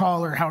word or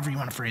call or however you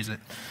want to phrase it.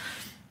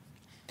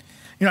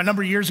 You know, a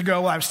number of years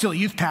ago, while I was still a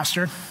youth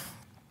pastor,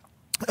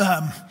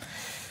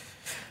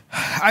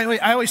 I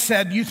always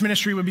said youth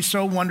ministry would be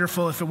so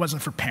wonderful if it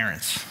wasn't for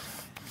parents.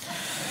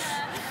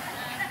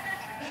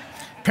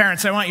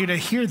 Parents, I want you to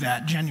hear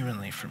that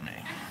genuinely from me.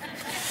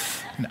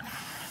 No,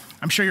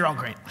 I'm sure you're all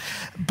great.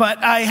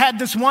 But I had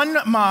this one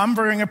mom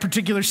during a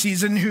particular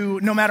season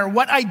who, no matter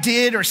what I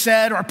did or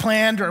said or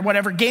planned or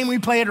whatever game we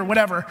played or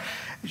whatever,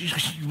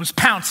 she was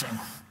pouncing.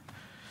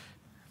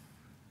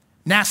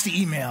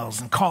 Nasty emails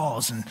and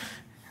calls and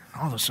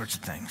all those sorts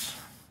of things.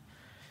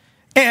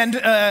 And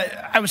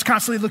I was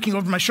constantly looking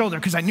over my shoulder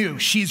because I knew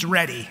she's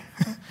ready.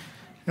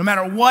 No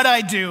matter what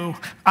I do,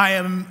 I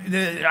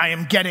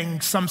am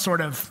getting some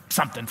sort of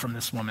something from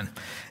this woman.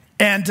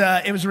 And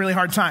it was a really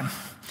hard time.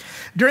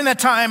 During that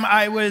time,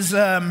 I was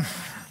at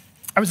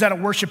a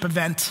worship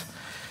event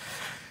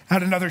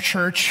at another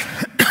church.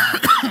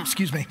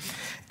 Excuse me.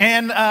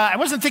 And I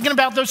wasn't thinking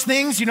about those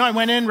things. You know, I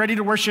went in ready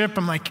to worship.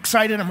 I'm like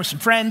excited. I'm with some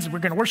friends and we're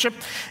going to worship.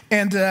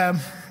 And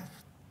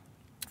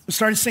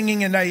started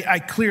singing, and I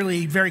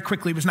clearly, very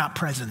quickly, was not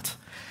present.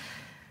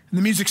 And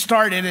the music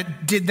started,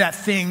 it did that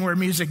thing where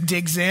music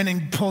digs in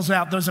and pulls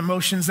out those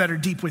emotions that are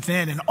deep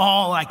within, and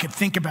all I could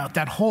think about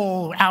that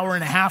whole hour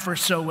and a half or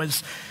so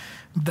was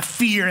the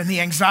fear and the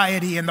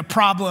anxiety and the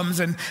problems,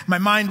 and my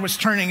mind was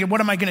turning,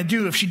 what am I going to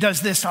do? If she does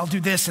this, I'll do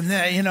this, and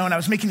that, you know, and I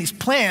was making these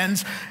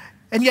plans,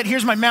 and yet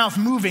here's my mouth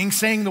moving,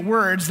 saying the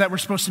words that we're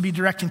supposed to be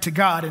directing to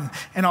God,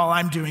 and all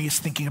I'm doing is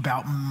thinking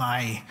about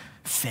my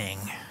thing.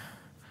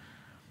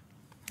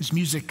 This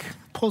music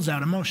pulls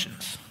out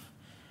emotions.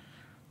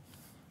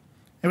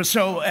 It was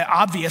so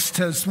obvious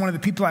to one of the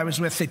people I was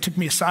with, they took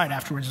me aside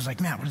afterwards. I was like,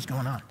 Matt, what is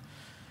going on?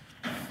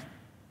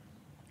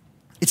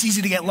 It's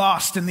easy to get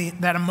lost in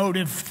that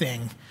emotive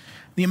thing,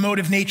 the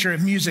emotive nature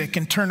of music,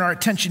 and turn our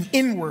attention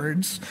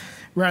inwards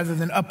rather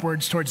than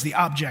upwards towards the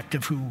object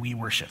of who we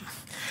worship.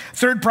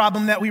 Third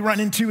problem that we run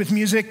into with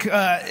music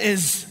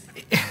is,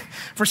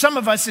 for some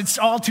of us, it's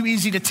all too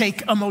easy to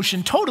take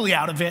emotion totally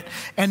out of it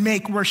and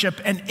make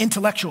worship an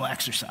intellectual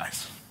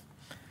exercise.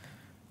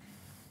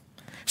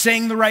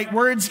 Saying the right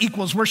words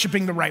equals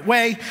worshiping the right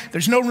way.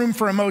 There's no room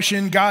for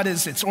emotion. God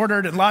it's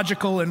ordered and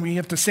logical, and we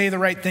have to say the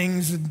right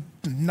things and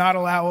not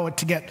allow it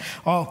to get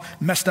all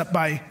messed up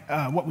by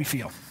what we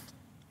feel.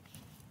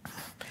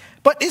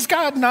 But is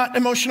God not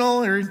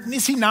emotional, or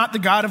is he not the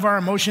God of our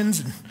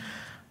emotions? And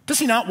does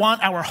he not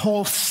want our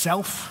whole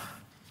self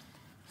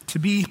to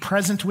be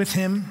present with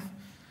him?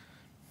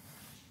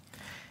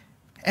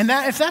 And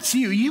that if that's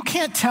you, you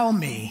can't tell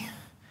me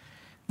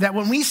that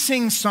when we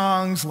sing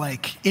songs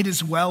like "It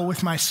Is Well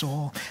With My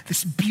Soul,"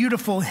 this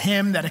beautiful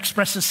hymn that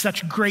expresses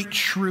such great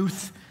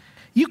truth,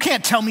 you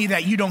can't tell me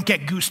that you don't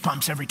get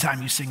goosebumps every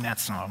time you sing that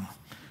song.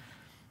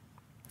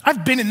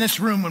 I've been in this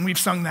room when we've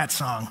sung that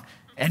song,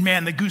 and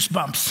man, the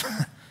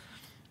goosebumps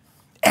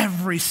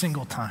every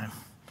single time.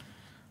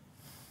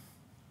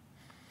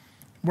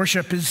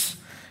 Worship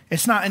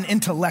it's not an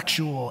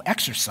intellectual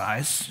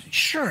exercise.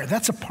 Sure,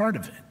 that's a part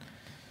of it.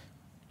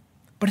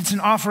 But it's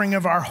an offering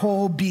of our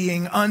whole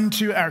being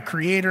unto our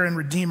Creator and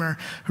Redeemer,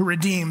 who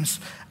redeems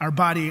our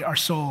body, our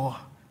soul,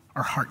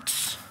 our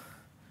hearts,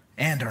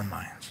 and our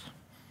minds.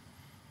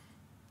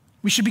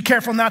 We should be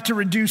careful not to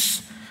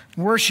reduce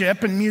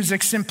worship and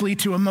music simply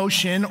to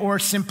emotion or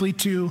simply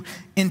to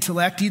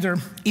intellect.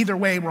 Either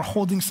way, we're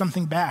holding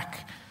something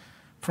back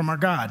from our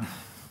God.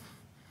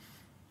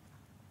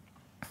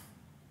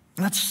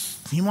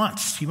 He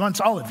wants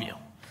all of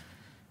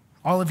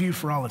you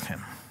for all of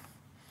him.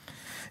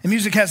 And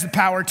music has the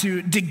power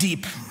to dig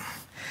deep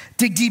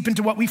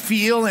into what we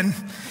feel and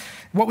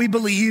what we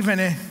believe,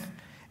 and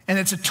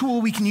it's a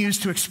tool we can use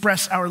to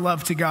express our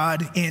love to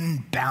God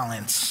in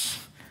balance.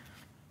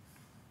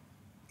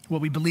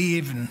 What we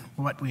believe and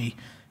what we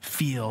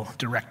feel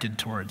directed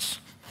towards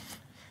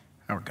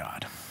our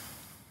God.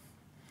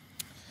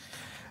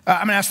 I'm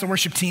going to ask the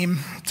worship team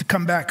to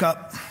come back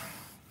up.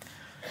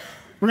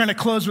 We're going to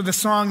close with a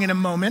song in a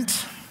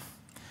moment.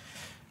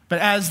 But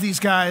as these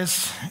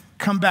guys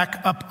come back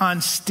up on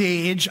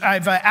stage,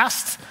 I've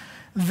asked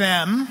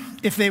them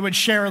if they would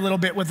share a little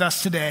bit with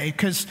us today,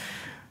 because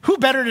who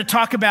better to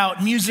talk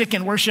about music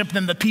and worship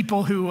than the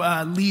people who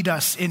lead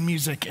us in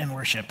music and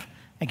worship?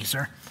 Thank you,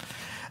 sir.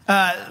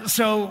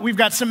 So we've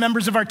got some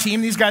members of our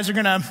team. These guys are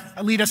going to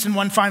lead us in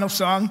one final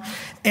song.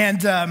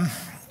 And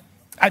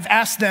I've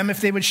asked them if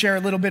they would share a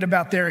little bit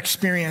about their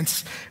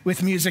experience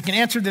with music and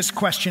answer this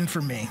question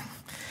for me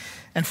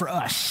and for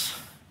us.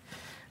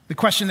 The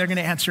question they're going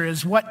to answer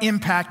is, what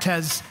impact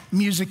has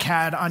music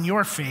had on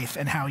your faith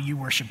and how you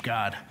worship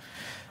God?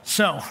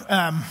 So,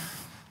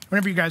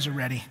 whenever you guys are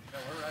ready.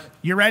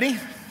 You're ready?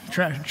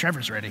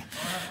 Trevor's ready.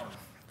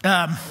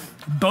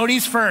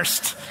 Bodie's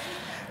first.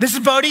 This is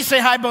Bodie. Say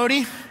hi,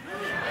 Bodie.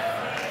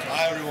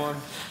 Hi, everyone.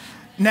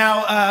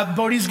 Now,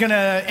 Bodie's going to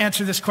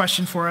answer this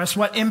question for us.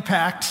 What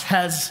impact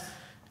has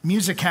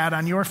music had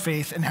on your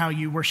faith and how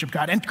you worship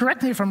God? And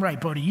correct me if I'm right,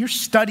 Bodie, you're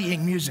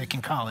studying music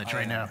in college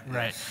right now. Yes.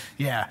 Right.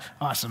 Yeah,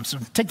 awesome. So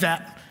take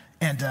that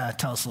and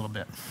tell us a little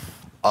bit.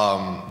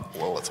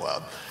 Whoa, it's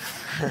loud.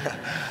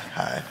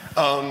 Hi.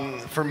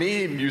 For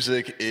me,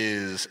 music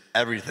is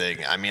everything.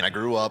 I mean, I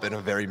grew up in a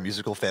very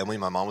musical family.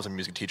 My mom was a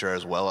music teacher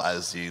as well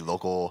as the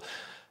local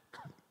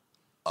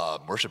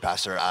worship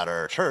pastor at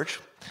our church.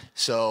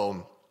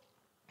 So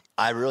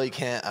I really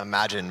can't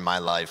imagine my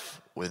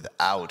life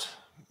without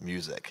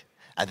music.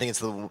 I think it's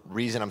the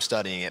reason I'm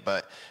studying it,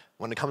 but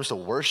when it comes to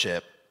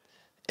worship,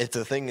 it's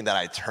the thing that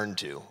I turn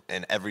to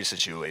in every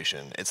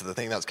situation. It's the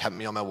thing that's kept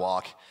me on my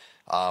walk.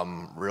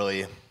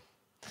 Really,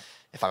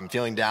 if I'm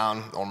feeling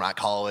down or I'm at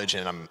college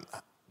and I'm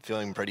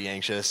feeling pretty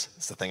anxious,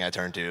 it's the thing I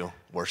turn to,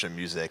 worship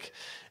music.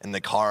 In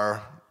the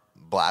car,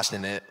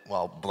 blasting it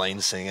while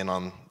Blaine's singing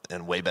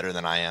and way better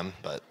than I am,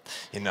 but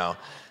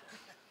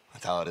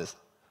that's how it is.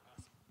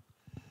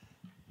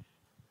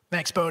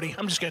 Thanks, Bodie.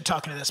 I'm just going to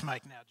talk into this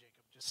mic now,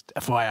 Jacob, just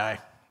FYI.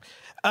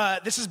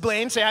 This is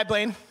Blaine. Say hi,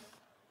 Blaine.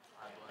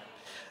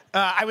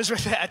 I was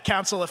with at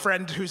council a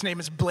friend whose name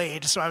is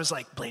Blade, so I was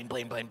like, Blaine,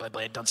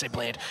 don't say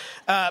Blade.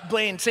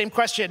 Blaine, same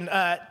question.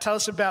 Tell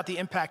us about the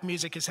impact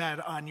music has had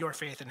on your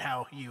faith and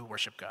how you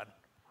worship God.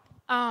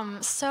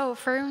 So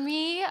for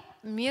me,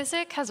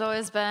 music has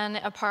always been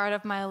a part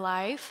of my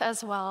life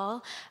as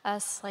well,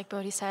 as like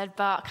Bodie said,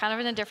 but kind of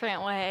in a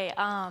different way.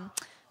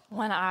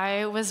 When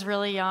I was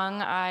really young,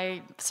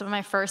 some of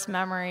my first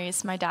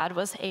memories, my dad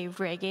was a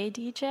reggae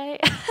DJ.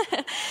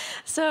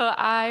 So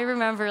I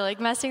remember like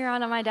messing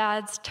around on my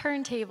dad's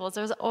turntables.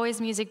 There was always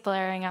music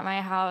blaring at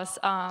my house.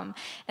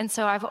 And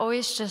so I've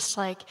always just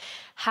like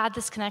had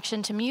this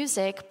connection to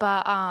music,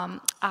 but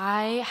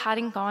I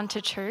hadn't gone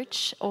to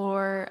church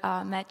or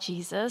met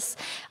Jesus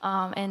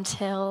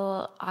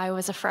until I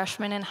was a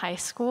freshman in high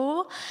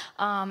school.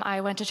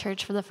 I went to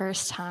church for the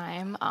first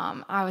time.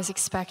 I was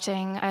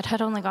expecting, I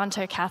had only gone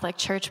to a Catholic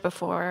church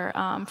before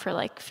for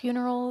like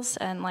funerals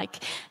and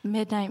like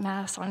midnight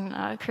mass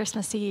on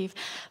Christmas Eve,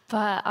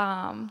 but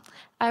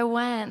I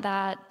went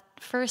that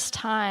first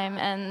time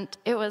and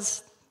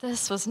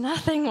this was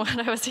nothing what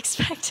I was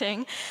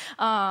expecting,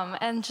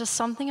 and just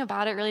something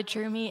about it really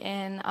drew me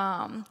in,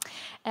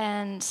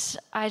 and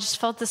I just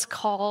felt this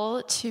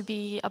call to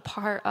be a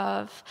part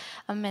of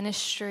a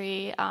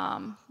ministry,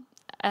 and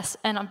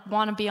I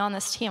want to be on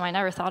this team. I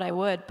never thought I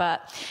would,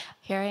 but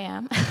here I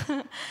am.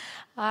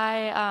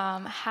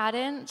 I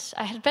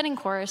had been in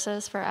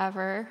choruses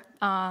forever,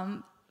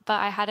 but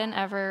I hadn't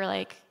ever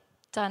like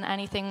done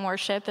anything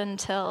worship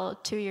until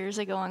 2 years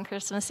ago on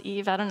Christmas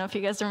Eve. I don't know if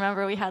you guys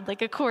remember, we had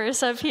like a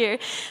chorus up here.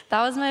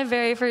 That was my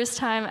very first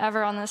time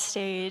ever on the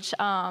stage.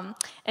 And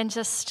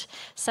just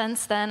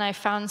since then, I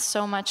found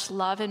so much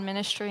love and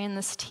ministry in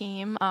this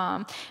team,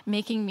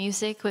 making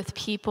music with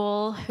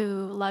people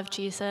who love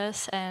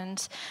Jesus and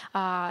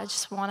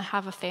just want to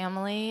have a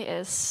family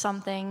is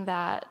something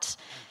that,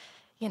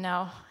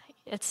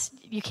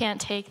 you can't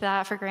take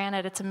that for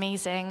granted. It's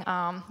amazing.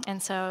 And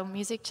so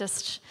music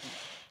just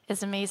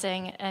is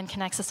amazing and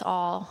connects us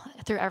all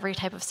through every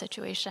type of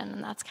situation,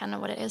 and that's kind of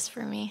what it is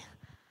for me.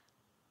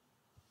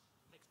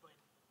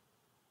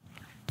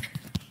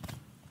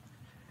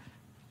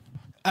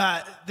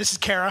 This is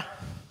Kara.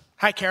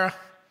 Hi, Kara.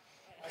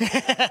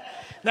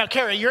 Now,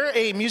 Kara, you're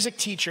a music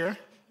teacher,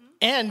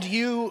 and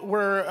you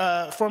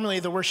were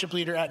formerly the worship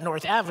leader at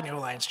North Avenue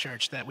Alliance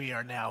Church that we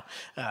are now,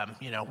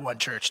 one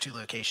church, two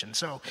locations.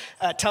 So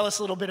tell us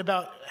a little bit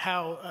about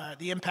how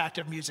the impact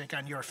of music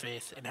on your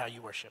faith and how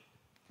you worship.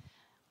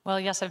 Well,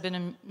 yes, I've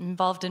been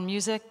involved in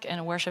music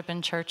and worship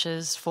in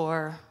churches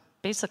for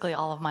basically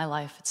all of my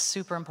life. It's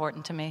super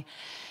important to me.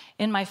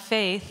 In my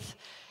faith,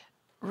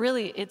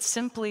 really, it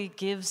simply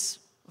gives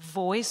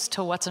voice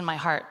to what's in my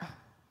heart.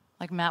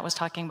 Like Matt was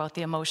talking about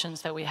the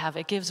emotions that we have.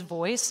 It gives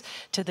voice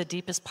to the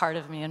deepest part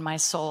of me in my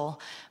soul.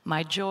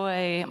 My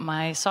joy,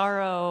 my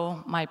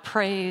sorrow, my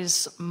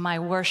praise, my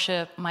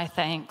worship, my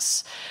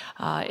thanks.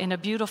 In a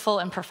beautiful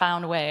and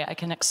profound way, I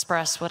can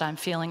express what I'm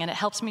feeling. And it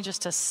helps me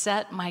just to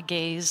set my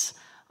gaze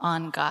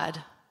on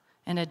God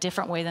in a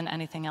different way than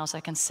anything else.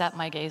 I can set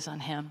my gaze on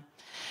Him.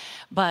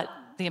 But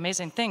the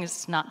amazing thing is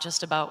it's not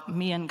just about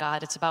me and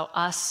God, it's about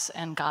us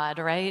and God,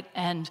 right?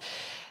 And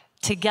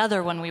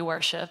together when we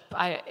worship,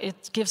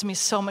 it gives me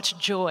so much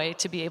joy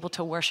to be able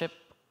to worship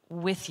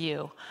with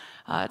you.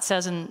 It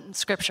says in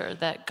Scripture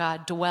that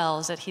God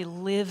dwells, that He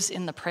lives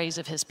in the praise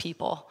of His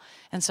people.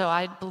 And so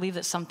I believe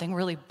that something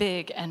really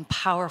big and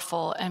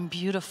powerful and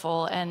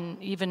beautiful and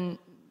even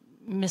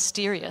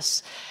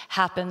mysterious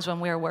happens when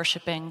we're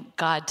worshiping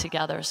God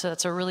together. So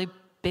that's a really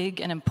big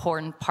and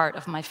important part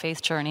of my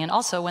faith journey. And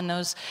also when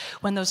those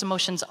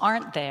emotions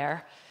aren't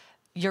there,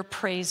 your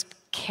praise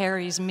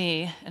carries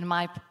me, and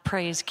my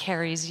praise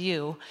carries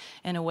you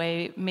in a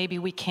way maybe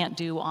we can't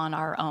do on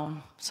our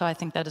own. So I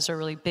think that is a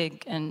really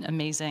big and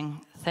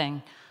amazing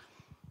thing.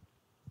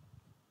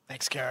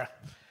 Thanks, Kara.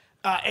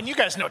 And you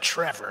guys know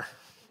Trevor.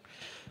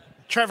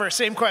 Trevor,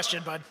 same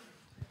question, bud.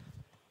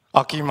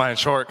 I'll keep mine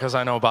short because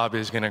I know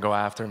Bobby's going to go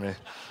after me.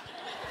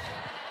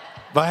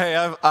 But hey,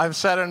 I've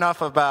said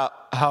enough about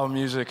how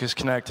music has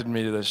connected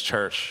me to this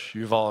church.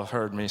 You've all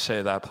heard me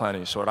say that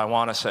plenty. So what I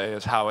want to say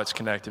is how it's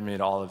connected me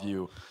to all of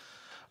you.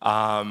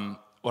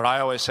 What I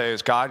always say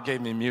is God gave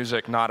me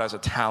music not as a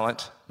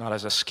talent, not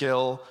as a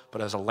skill,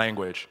 but as a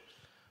language.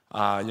 You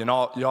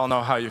all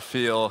know how you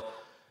feel.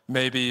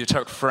 Maybe you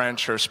took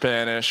French or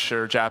Spanish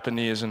or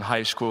Japanese in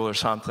high school or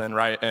something,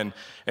 right? And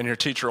your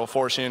teacher will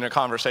force you into a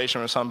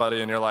conversation with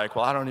somebody, and you're like,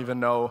 well, I don't even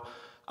know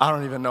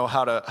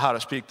how to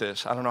speak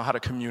this. I don't know how to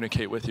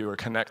communicate with you or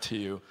connect to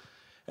you.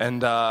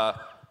 And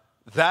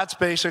that's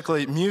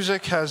basically,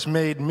 music has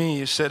made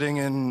me, sitting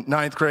in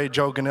 9th grade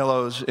Joe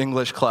Ganillo's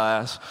English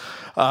class,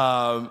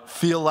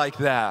 feel like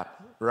that,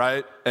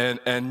 right?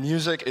 And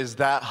music is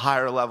that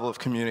higher level of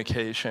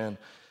communication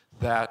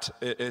that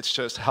it's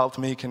just helped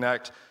me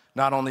connect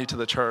not only to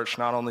the church,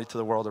 not only to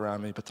the world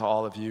around me, but to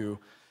all of you.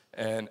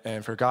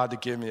 And for God to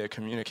give me a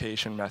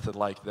communication method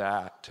like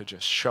that, to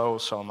just show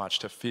so much,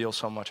 to feel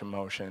so much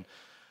emotion,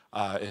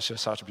 it's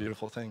just such a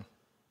beautiful thing.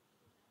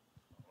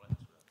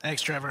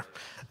 Thanks, Trevor.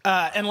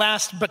 And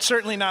last, but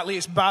certainly not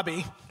least,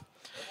 Bobby.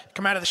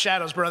 Come out of the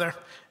shadows, brother.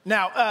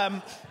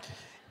 Now,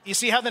 you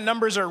see how the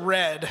numbers are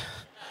red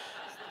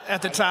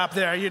at the top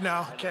there, you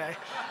know, okay.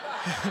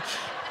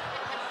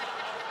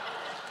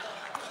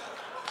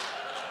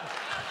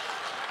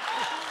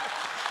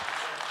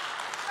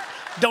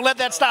 Don't let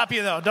that stop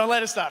you, though. Don't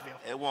let it stop you.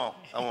 It won't.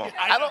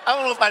 I don't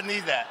know if I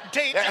need that.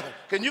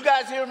 Can you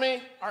guys hear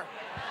me?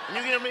 Can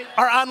you hear me?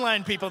 Our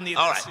online people need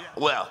All this. right.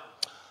 Yeah. Well,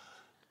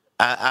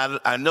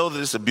 I know that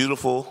it's a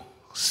beautiful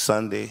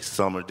Sunday,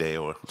 summer day,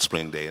 or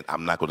spring day.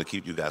 I'm not going to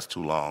keep you guys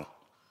too long.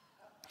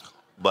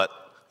 But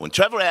when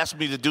Trevor asked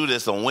me to do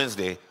this on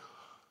Wednesday,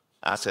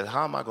 I said,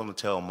 how am I going to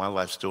tell my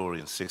life story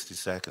in 60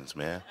 seconds,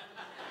 man?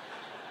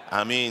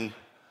 I mean,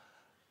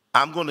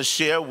 I'm going to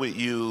share with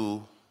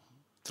you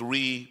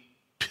 3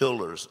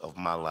 pillars of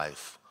my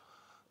life.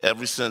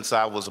 Ever since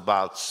I was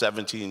about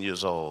 17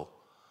 years old,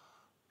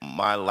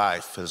 my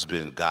life has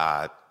been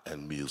God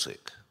and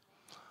music.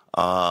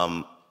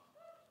 I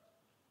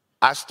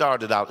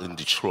started out in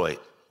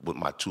Detroit with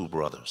my 2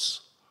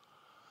 brothers.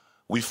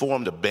 We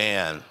formed a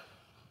band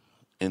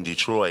in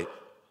Detroit,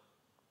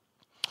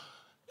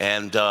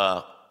 and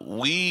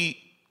we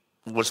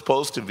were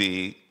supposed to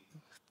be,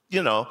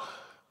 you know,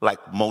 like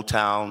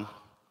Motown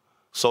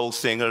soul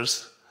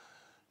singers,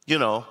 you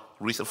know,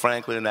 Aretha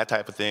Franklin and that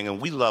type of thing,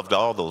 and we loved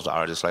all those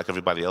artists like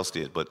everybody else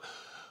did, but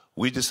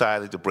we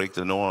decided to break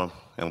the norm,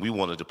 and we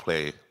wanted to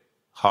play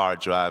hard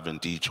driving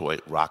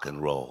Detroit rock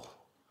and roll.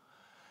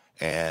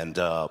 And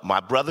my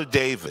brother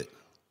David,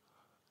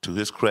 to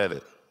his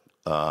credit,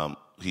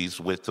 he's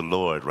with the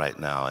Lord right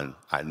now, and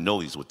I know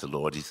he's with the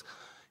Lord. He's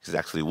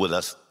actually with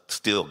us,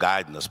 still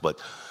guiding us, but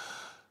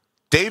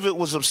David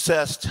was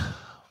obsessed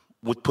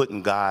with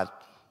putting God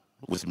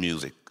with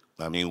music.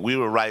 I mean, we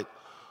were right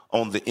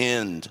on the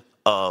end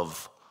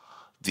of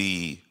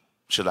the,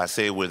 should I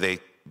say, where they,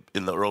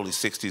 in the early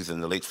 60s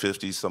and the late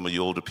 50s, some of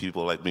you older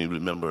people like me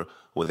remember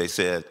where they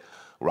said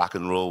rock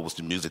and roll was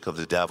the music of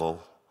the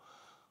devil,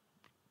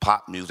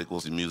 pop music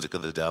was the music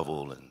of the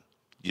devil, and,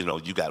 you know,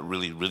 you got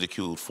really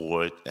ridiculed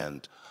for it.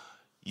 And,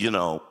 you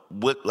know,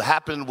 what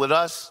happened with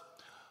us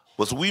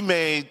was we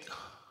made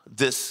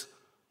this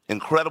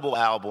incredible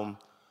album.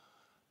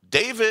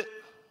 David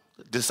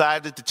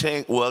decided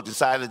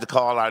to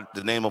call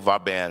the name of our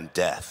band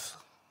Death.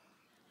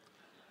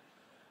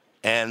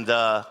 And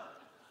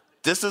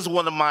this is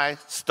one of my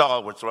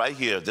stalwarts right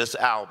here, this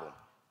album.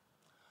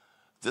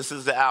 This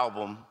is the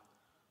album.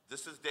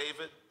 This is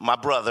David, my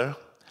brother.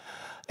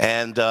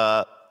 And,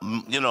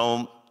 you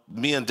know,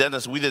 me and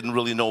Dennis, we didn't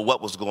really know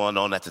what was going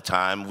on at the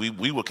time.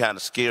 We were kind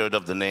of scared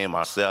of the name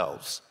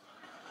ourselves.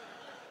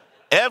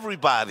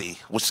 Everybody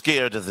was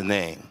scared of the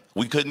name.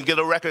 We couldn't get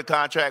a record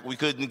contract. We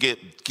couldn't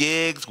get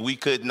gigs. We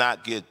could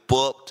not get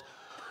booked.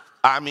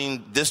 I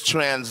mean, this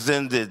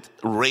transcended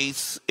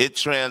race. It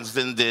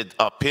transcended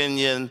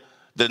opinion.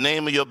 The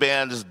name of your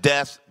band is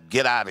Death.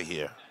 Get out of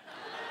here.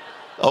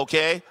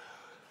 Okay?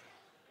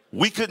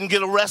 We couldn't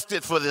get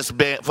arrested for this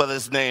band, for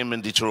this name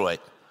in Detroit.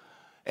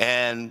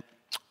 And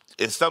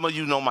if some of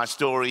you know my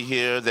story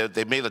here,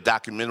 they made a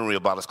documentary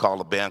about us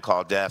called A Band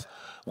Called Death.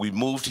 We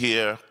moved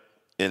here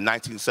in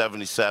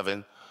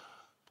 1977,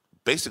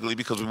 basically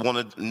because we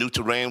wanted new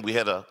terrain. We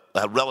had a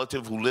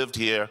relative who lived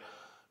here.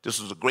 This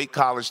was a great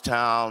college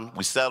town.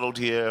 We settled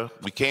here.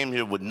 We came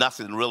here with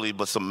nothing really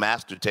but some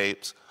master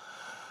tapes.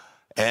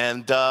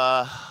 And,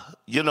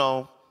 you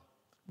know,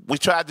 we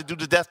tried to do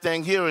the Death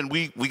thing here, and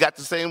we got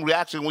the same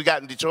reaction we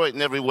got in Detroit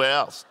and everywhere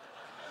else.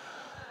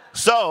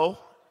 So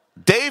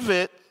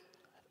David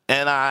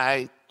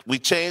and we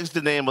changed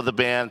the name of the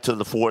band to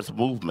The Fourth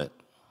Movement.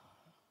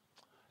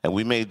 And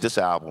we made this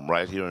album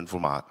right here in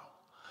Vermont.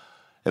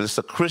 and it's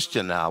a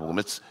Christian album.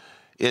 It's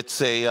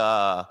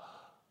a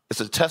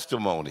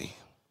testimony.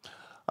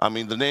 I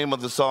mean, the name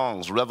of the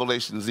songs,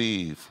 Revelation's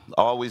Eve,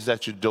 Always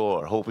at Your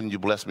Door, Hoping You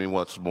Bless Me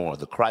Once More,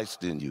 The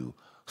Christ in You,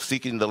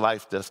 Seeking the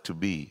Life That's to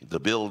Be, The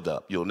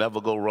Build-Up, You'll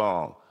Never Go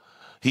Wrong,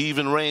 He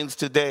Even Reigns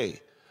Today,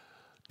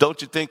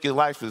 Don't You Think Your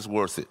Life Is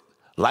Worth It,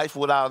 Life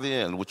Without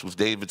End, which was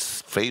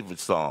David's favorite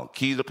song,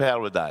 Key to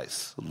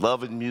Paradise,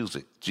 Love and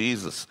Music,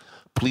 Jesus,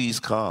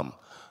 Please Come.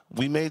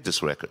 We made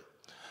this record.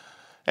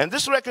 And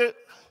this record,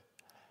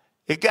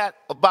 it got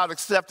about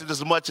accepted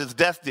as much as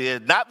Death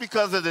did, not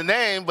because of the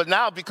name, but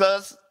now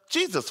because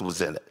Jesus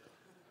was in it.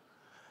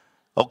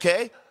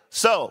 Okay?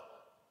 So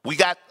we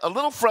got a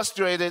little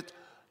frustrated.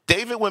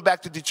 David went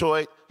back to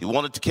Detroit. He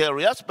wanted to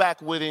carry us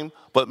back with him,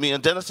 but me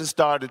and Dennis had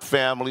started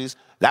families.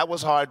 That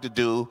was hard to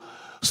do.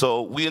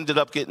 So we ended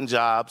up getting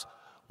jobs,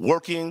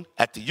 working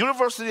at the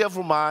University of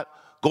Vermont,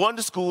 going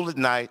to school at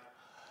night,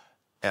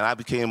 and I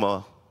became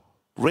a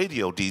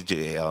radio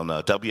DJ on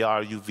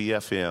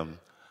WRUV-FM.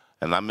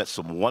 And I met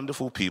some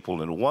wonderful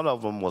people, and one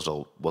of them was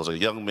a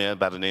young man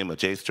by the name of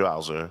Jay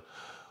Strouser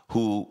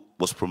who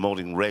was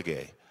promoting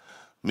reggae.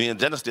 Me and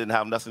Dennis didn't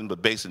have nothing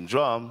but bass and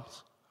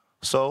drums,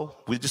 so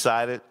we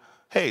decided,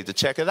 hey, to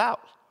check it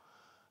out.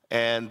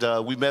 And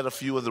we met a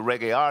few of the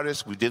reggae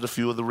artists. We did a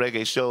few of the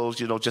reggae shows,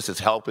 just as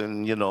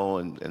helping,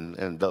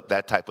 and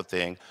that type of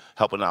thing,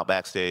 helping out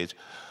backstage.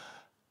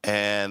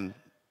 And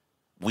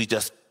we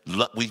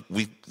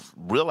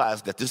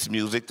realized that this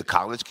music, the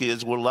college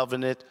kids were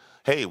loving it.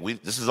 Hey,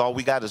 this is all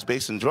we got is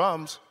bass and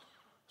drums.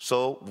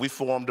 So we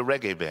formed a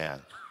reggae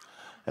band.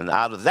 And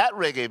out of that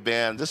reggae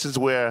band, this is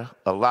where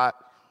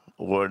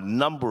a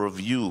number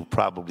of you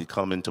probably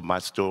come into my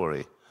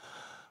story.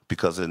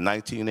 Because in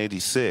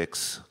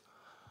 1986,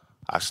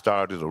 I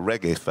started a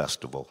reggae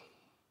festival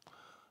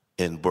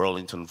in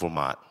Burlington,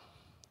 Vermont.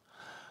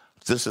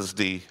 This is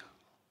the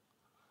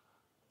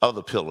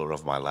other pillar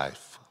of my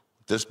life.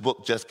 This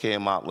book just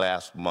came out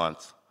last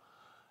month.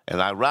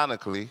 And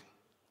ironically,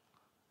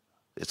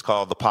 it's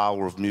called The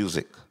Power of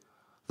Music,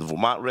 the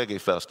Vermont Reggae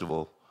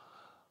Festival,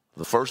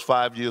 the first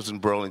 5 years in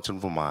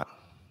Burlington, Vermont.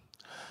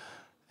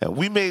 And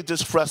we made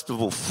this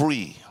festival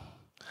free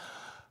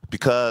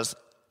because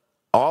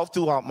all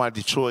throughout my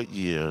Detroit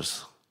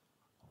years,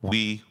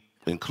 we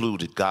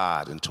included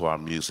God into our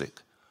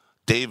music.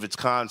 David's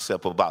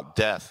concept about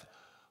death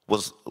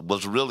was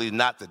really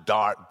not the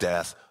dark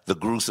death, the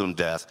gruesome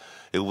death.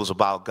 It was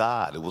about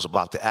God. It was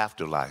about the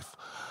afterlife.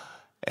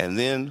 And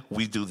then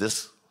we do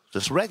this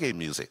reggae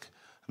music.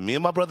 Me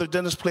and my brother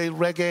Dennis played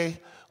reggae.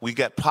 We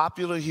got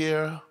popular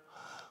here.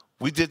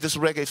 We did this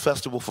reggae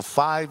festival for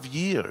 5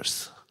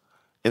 years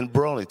in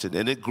Burlington,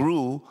 and it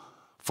grew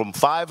from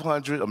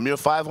a mere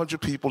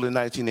 500 people in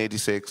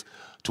 1986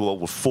 to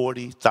over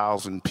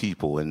 40,000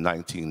 people in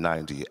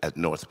 1990 at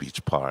North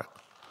Beach Park,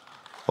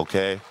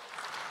 okay?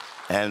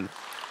 And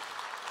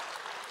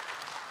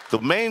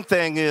the main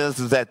thing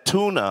is that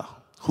Tuna,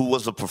 who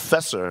was a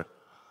professor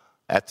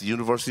at the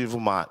University of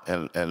Vermont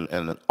and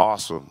an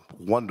awesome,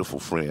 wonderful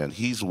friend,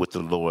 he's with the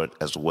Lord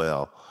as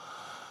well.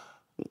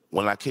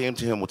 When I came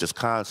to him with this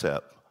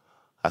concept,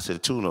 I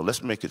said, Tuna,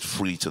 let's make it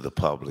free to the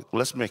public.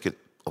 Let's make it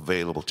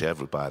available to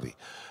everybody.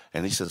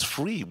 And he says,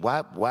 free?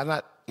 Why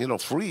not,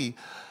 free?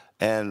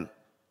 And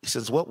he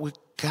says,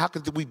 how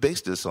could we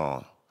base this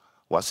on?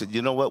 Well, I said,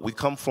 you know what? We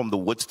come from the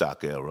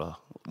Woodstock era.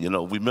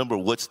 Remember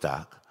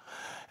Woodstock.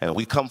 And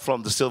we come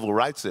from the Civil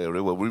Rights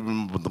era where we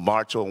remember the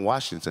March on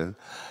Washington.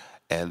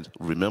 And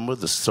remember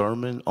the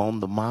Sermon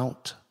on the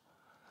Mount?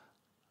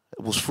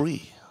 It was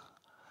free.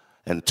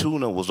 And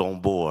Tuna was on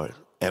board.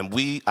 And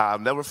I'll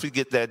never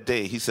forget that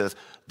day. He says,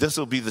 this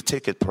will be the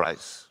ticket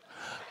price.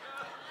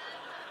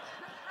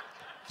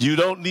 You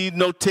don't need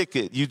no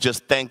ticket. You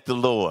just thank the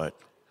Lord.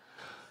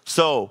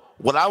 So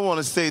what I want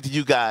to say to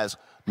you guys,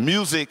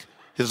 music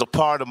is a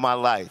part of my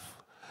life.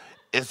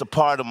 It's a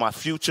part of my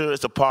future.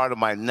 It's a part of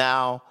my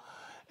now.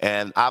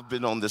 And I've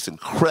been on this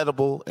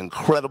incredible,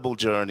 incredible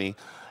journey.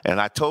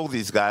 And I told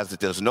these guys that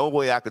there's no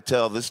way I could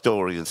tell this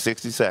story in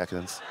 60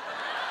 seconds.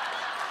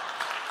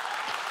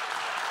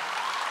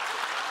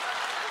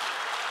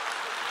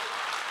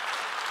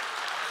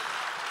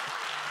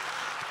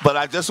 But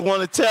I just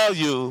want to tell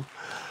you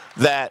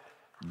that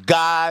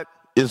God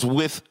is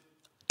with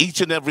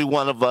each and every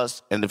one of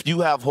us. And if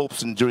you have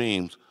hopes and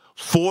dreams,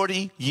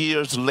 40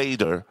 years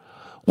later,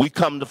 we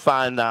come to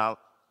find out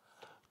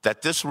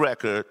that this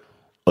record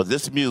or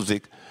this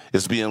music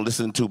is being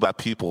listened to by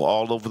people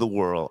all over the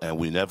world, and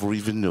we never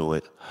even knew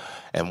it.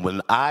 And when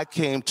I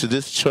came to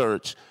this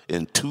church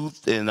in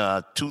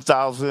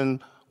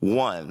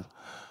 2001,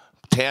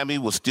 Tammy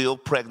was still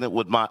pregnant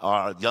with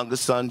our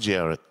youngest son,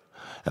 Jared.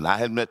 And I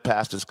had met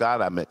Pastor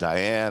Scott, I met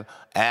Diane,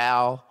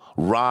 Al,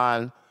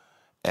 Ron,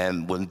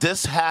 and when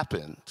this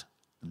happened,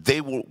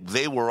 they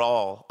were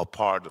all a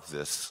part of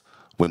this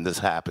when this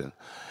happened.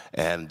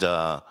 And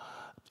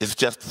it's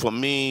just, for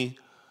me,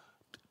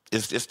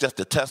 it's just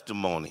a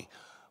testimony.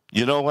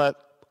 You know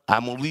what?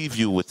 I'm going to leave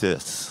you with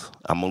this.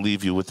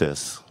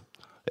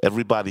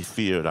 Everybody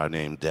feared our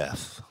name,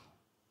 Death.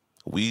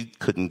 We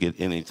couldn't get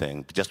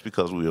anything just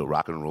because we were a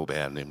rock and roll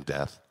band named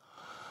Death.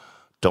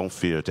 Don't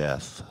fear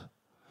death.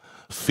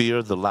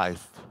 Fear the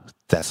life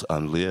that's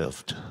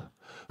unlived.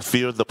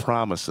 Fear the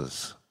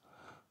promises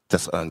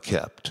that's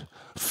unkept.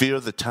 Fear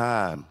the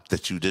time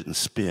that you didn't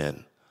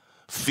spend.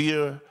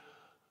 Fear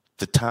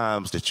the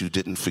times that you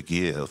didn't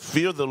forgive.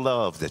 Fear the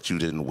love that you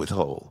didn't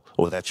withhold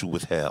or that you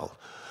withheld.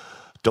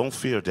 Don't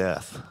fear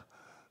death,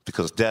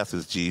 because death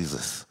is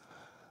Jesus.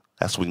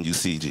 That's when you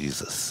see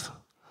Jesus.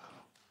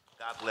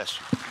 God bless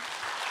you.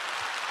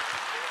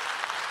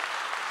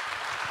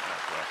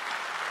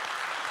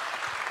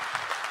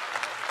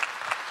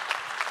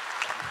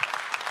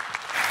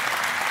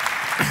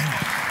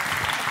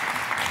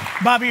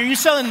 Bobby, are you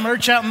selling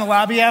merch out in the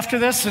lobby after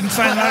this? And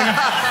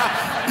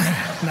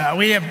no,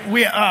 we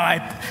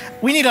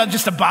need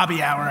just a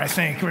Bobby hour, I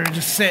think. We're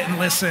just sit and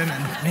listen,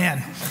 and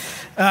man.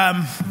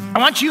 I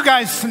want you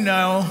guys to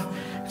know,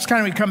 it's kind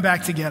of we come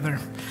back together.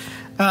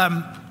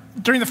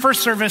 During the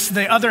first service,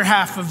 the other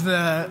half of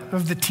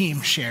the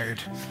team shared.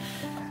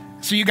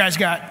 So you guys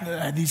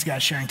got these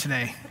guys sharing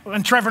today.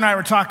 And Trevor and I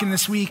were talking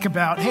this week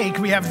about, hey,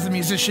 can we have the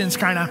musicians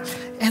kind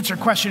of answer a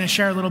question and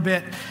share a little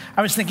bit?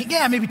 I was thinking,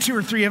 yeah, maybe 2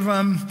 or 3 of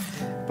them.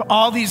 But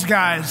all these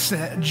guys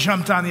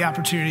jumped on the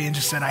opportunity and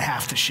just said, I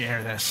have to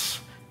share this.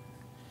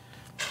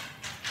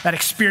 That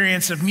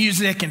experience of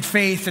music and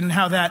faith and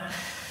how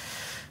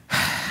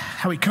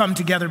we come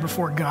together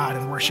before God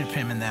and worship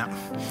him in that.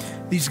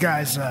 These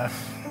guys,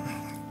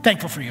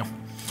 thankful for you.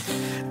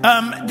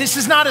 This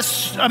is not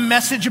a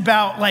message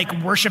about like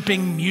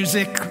worshiping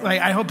music. Like,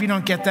 I hope you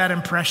don't get that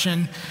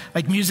impression.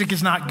 Like music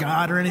is not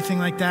God or anything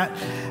like that.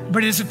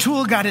 But it is a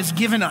tool God has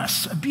given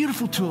us, a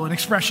beautiful tool, an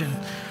expression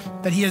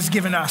that he has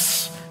given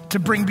us to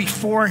bring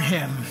before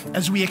him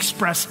as we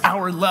express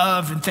our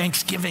love and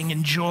thanksgiving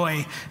and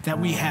joy that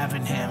we have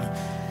in him.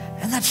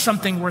 And that's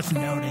something worth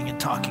noting and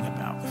talking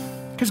about.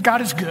 Because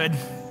God is good.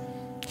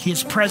 He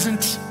is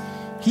present.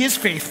 He is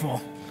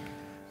faithful.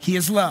 He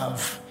is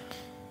love.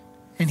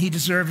 And he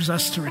deserves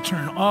us to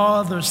return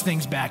all those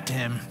things back to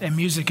him. And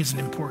music is an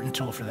important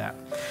tool for that.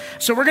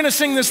 So we're going to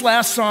sing this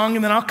last song,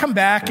 and then I'll come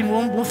back, and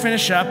we'll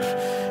finish up.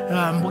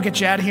 We'll get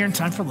you out of here in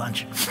time for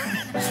lunch.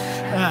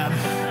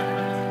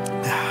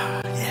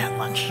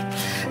 Lunch.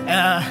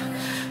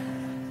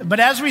 But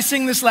as we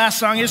sing this last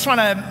song, I just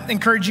want to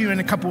encourage you in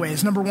a couple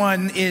ways. Number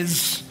one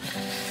is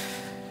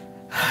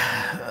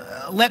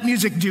let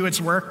music do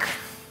its work.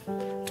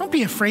 Don't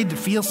be afraid to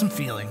feel some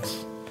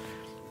feelings.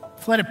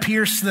 Let it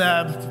pierce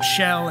the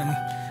shell and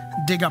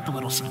dig up a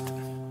little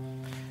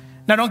something.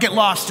 Now, don't get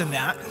lost in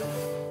that.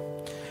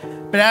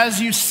 But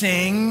as you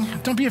sing,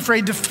 don't be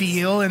afraid to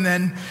feel, and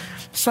then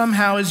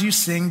somehow as you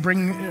sing,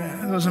 bring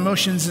those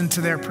emotions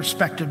into their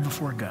perspective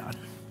before God.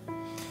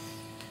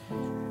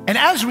 And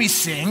as we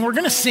sing, we're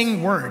going to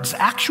sing words,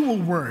 actual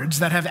words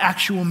that have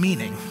actual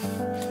meaning.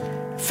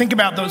 Think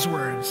about those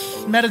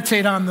words.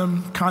 Meditate on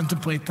them,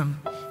 contemplate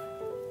them,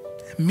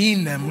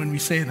 mean them when we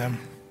say them.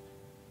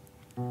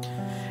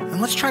 And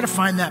let's try to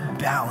find that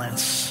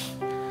balance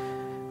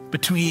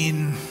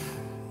between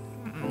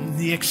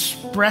the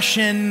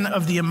expression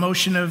of the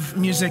emotion of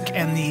music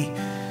and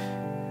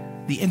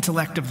the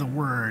intellect of the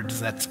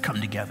words that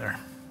come together.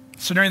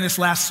 So during this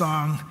last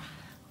song,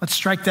 let's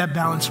strike that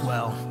balance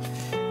well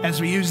as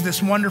we use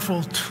this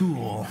wonderful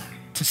tool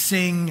to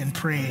sing and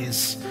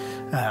praise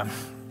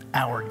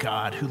our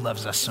God who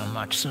loves us so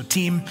much. So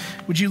team,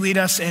 would you lead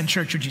us? And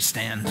church, would you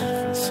stand for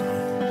this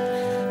song?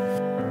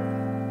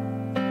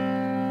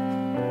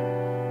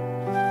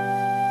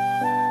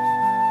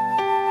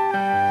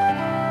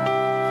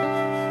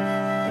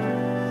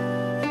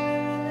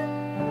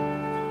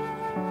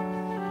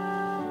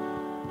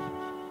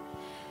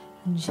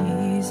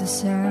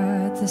 Jesus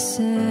at the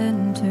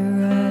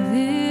center of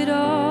it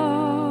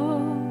all.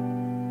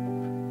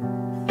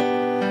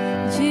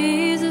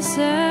 Jesus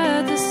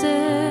at the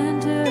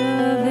center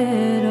of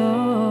it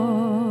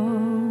all.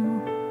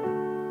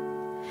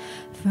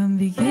 From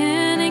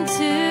beginning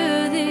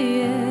to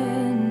the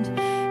end,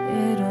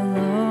 it'll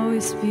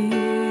always be,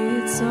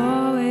 it's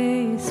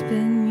always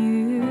been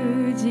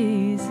you,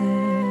 Jesus.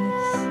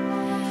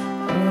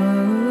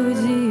 Oh,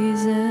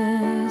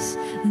 Jesus,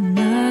 and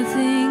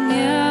nothing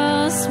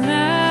else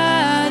matters.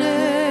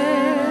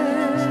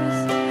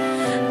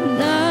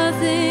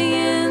 Nothing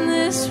in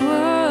this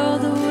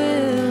world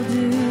will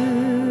do.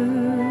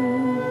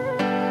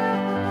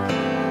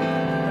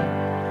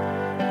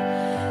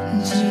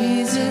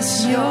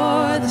 Jesus,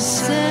 you're the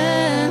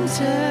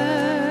center.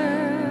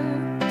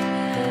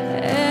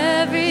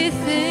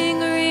 Everything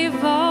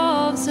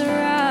revolves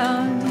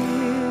around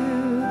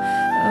you.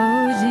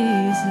 Oh,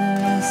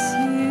 Jesus,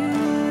 you.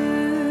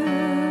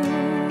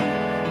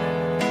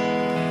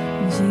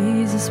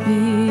 Jesus,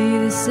 be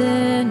the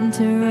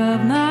center of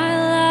my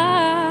life.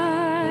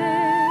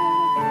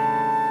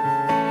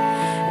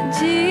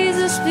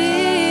 Jesus,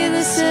 be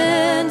the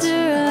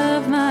center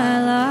of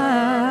my life.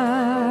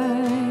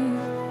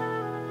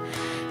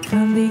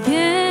 From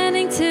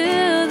beginning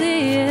till the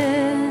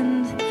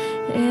end,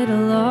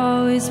 it'll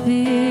always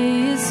be,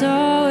 it's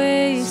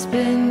always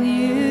been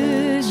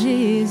you,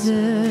 Jesus.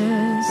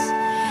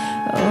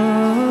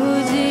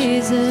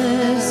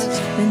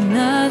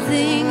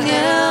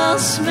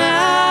 else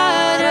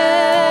matters.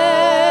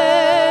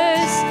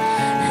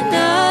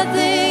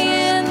 Nothing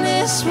in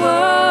this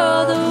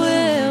world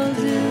will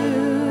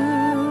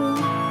do.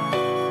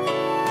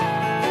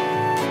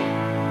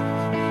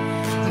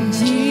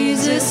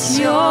 Jesus,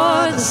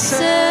 you're the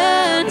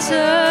center.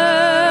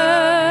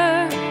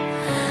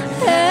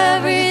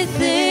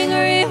 Everything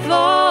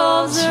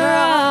revolves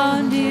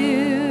around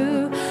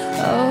you.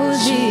 Oh,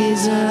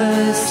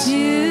 Jesus,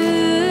 you,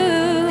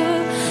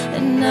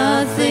 and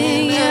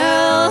nothing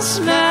else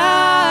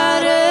matters.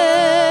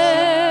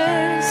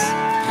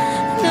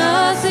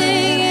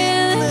 Nothing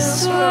in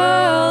this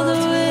world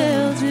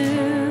will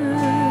do.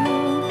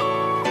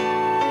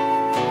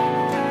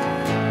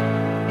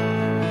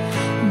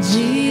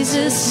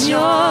 Jesus,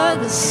 you're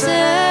the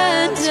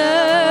center,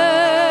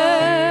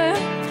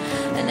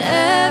 and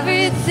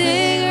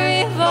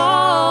everything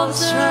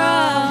revolves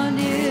around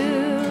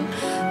you.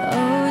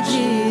 Oh,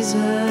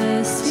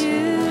 Jesus,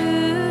 you.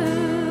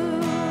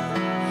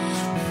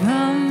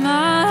 From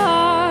my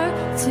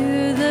heart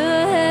to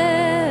the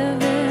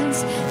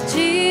heavens,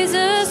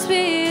 Jesus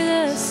be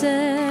the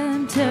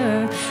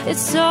center.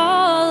 It's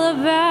all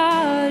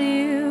about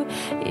you.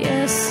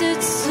 Yes,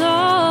 it's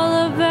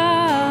all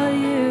about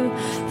you.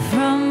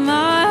 From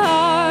my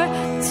heart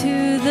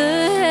to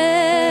the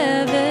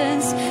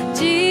heavens,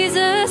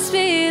 Jesus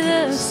be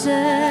the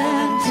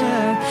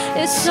center.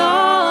 It's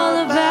all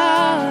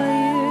about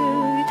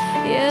you.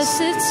 Yes,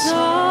 it's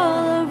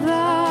all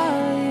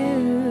about you.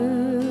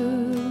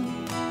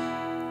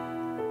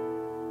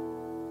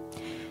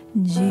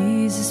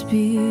 Jesus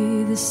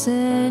be the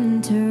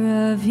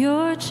center of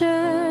your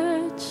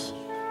church.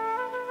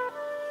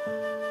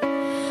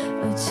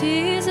 Oh,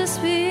 Jesus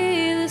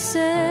be the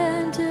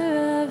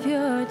center of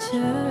your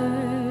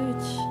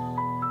church.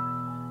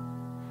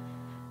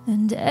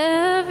 And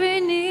every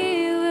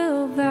knee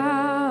will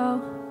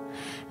bow,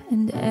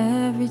 and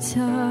every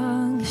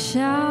tongue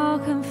shall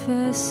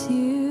confess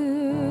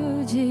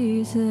you,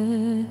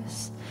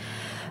 Jesus.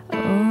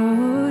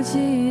 Oh,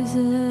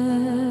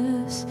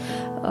 Jesus.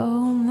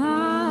 Oh,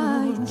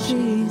 my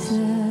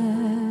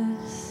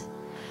Jesus.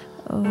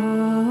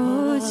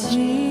 Oh,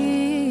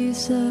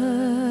 Jesus.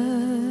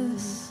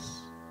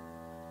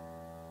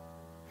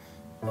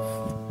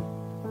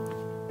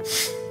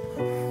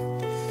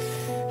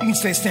 You can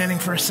stay standing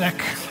for a sec.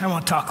 I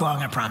won't talk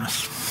long, I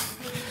promise.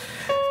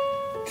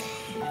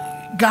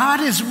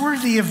 God is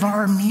worthy of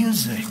our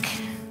music.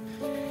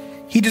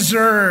 He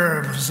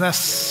deserves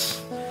us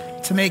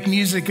to make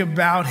music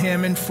about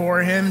him and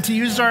for him, to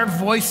use our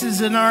voices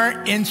and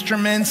our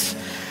instruments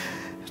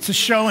to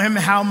show him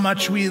how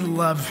much we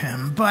love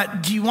him.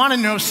 But do you want to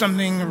know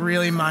something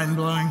really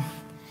mind-blowing?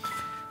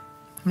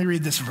 Let me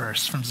read this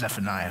verse from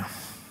Zephaniah.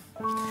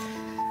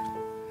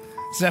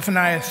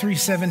 Zephaniah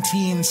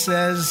 3:17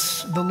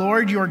 says, "The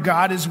Lord your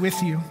God is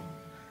with you,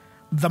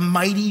 the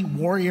mighty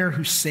warrior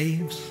who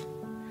saves.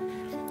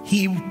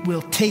 He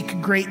will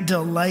take great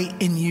delight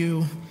in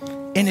you.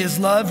 In his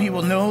love he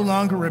will no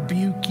longer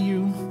rebuke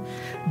you,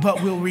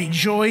 but will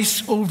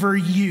rejoice over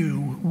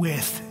you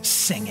with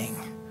singing."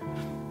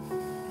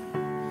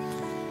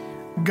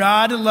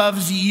 God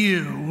loves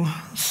you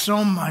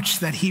so much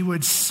that he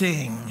would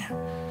sing,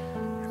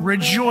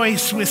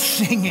 rejoice with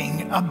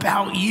singing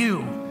about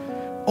you,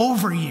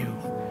 over you,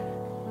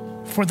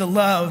 for the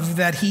love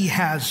that he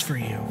has for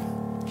you.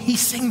 He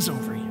sings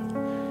over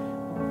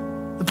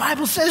you. The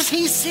Bible says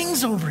he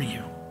sings over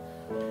you.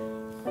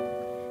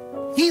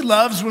 He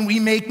loves when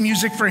we make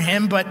music for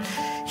him, but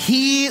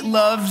he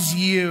loves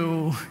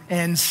you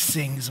and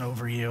sings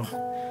over you.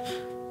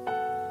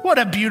 What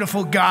a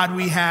beautiful God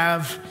we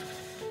have,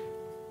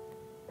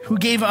 who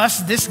gave us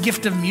this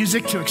gift of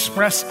music to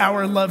express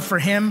our love for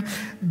him,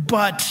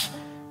 but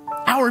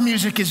our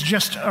music is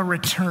just a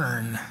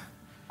return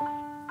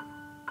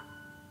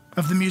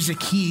of the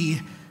music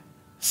he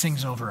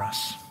sings over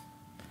us.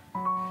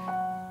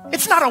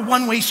 It's not a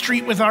one-way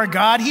street with our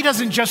God. He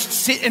doesn't just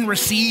sit and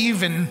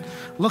receive and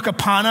look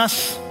upon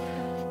us.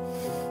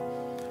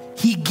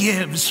 He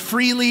gives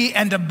freely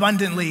and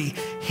abundantly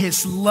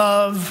his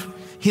love,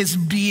 his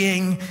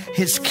being,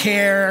 his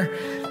care,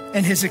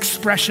 and his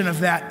expression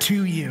of that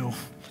to you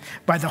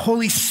by the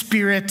Holy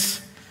Spirit,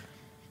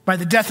 by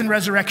the death and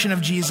resurrection of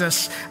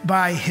Jesus,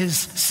 by his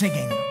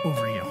singing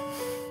over you.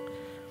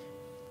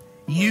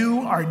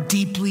 You are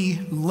deeply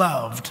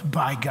loved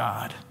by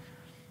God,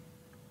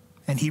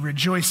 and he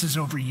rejoices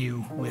over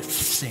you with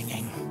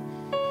singing.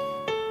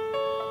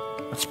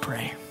 Let's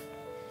pray.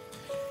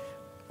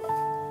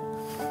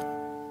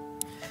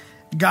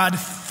 God,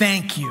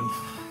 thank you.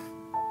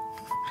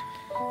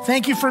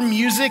 Thank you for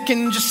music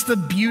and just the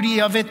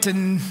beauty of it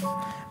and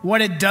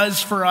what it does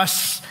for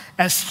us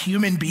as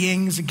human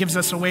beings. It gives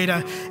us a way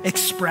to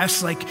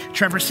express, like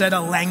Trevor said,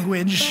 a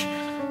language,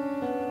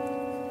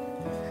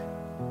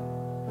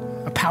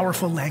 a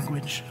powerful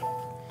language.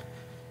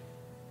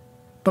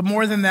 But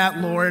more than that,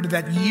 Lord,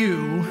 that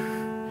you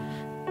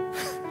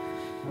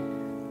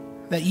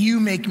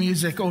make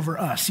music over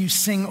us. You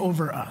sing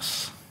over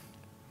us.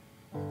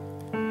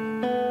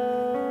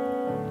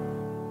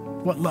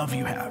 What love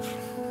you have.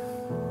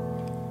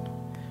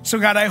 So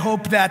God, I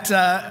hope that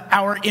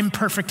our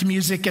imperfect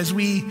music, as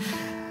we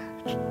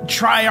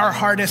try our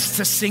hardest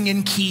to sing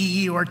in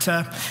key or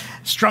to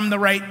strum the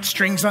right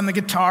strings on the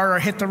guitar or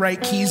hit the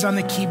right keys on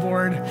the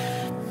keyboard,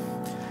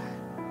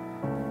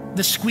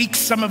 the squeaks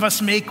some of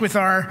us make with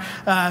our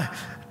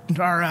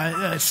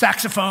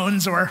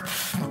saxophones, or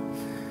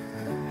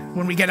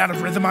when we get out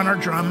of rhythm on our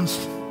drums,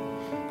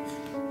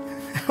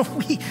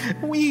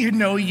 we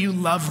know you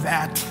love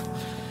that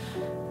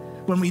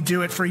when we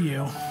do it for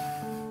you.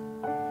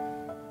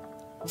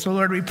 So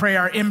Lord, we pray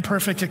our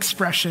imperfect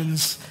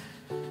expressions,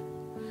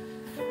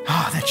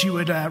 that you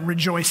would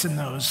rejoice in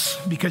those,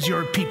 because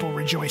your people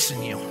rejoice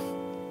in you.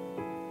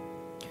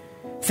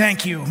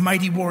 Thank you,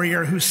 mighty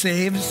warrior who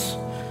saves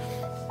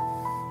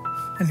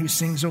and who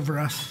sings over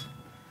us.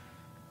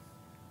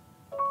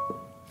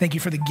 Thank you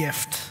for the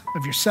gift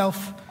of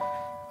yourself,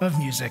 of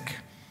music.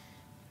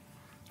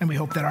 And we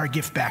hope that our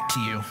gift back to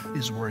you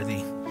is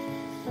worthy.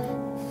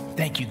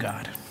 Thank you,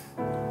 God.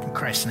 In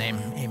Christ's name,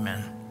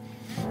 amen.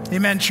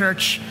 Amen,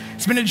 church.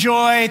 It's been a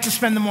joy to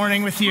spend the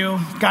morning with you.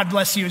 God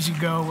bless you as you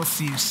go. We'll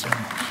see you soon.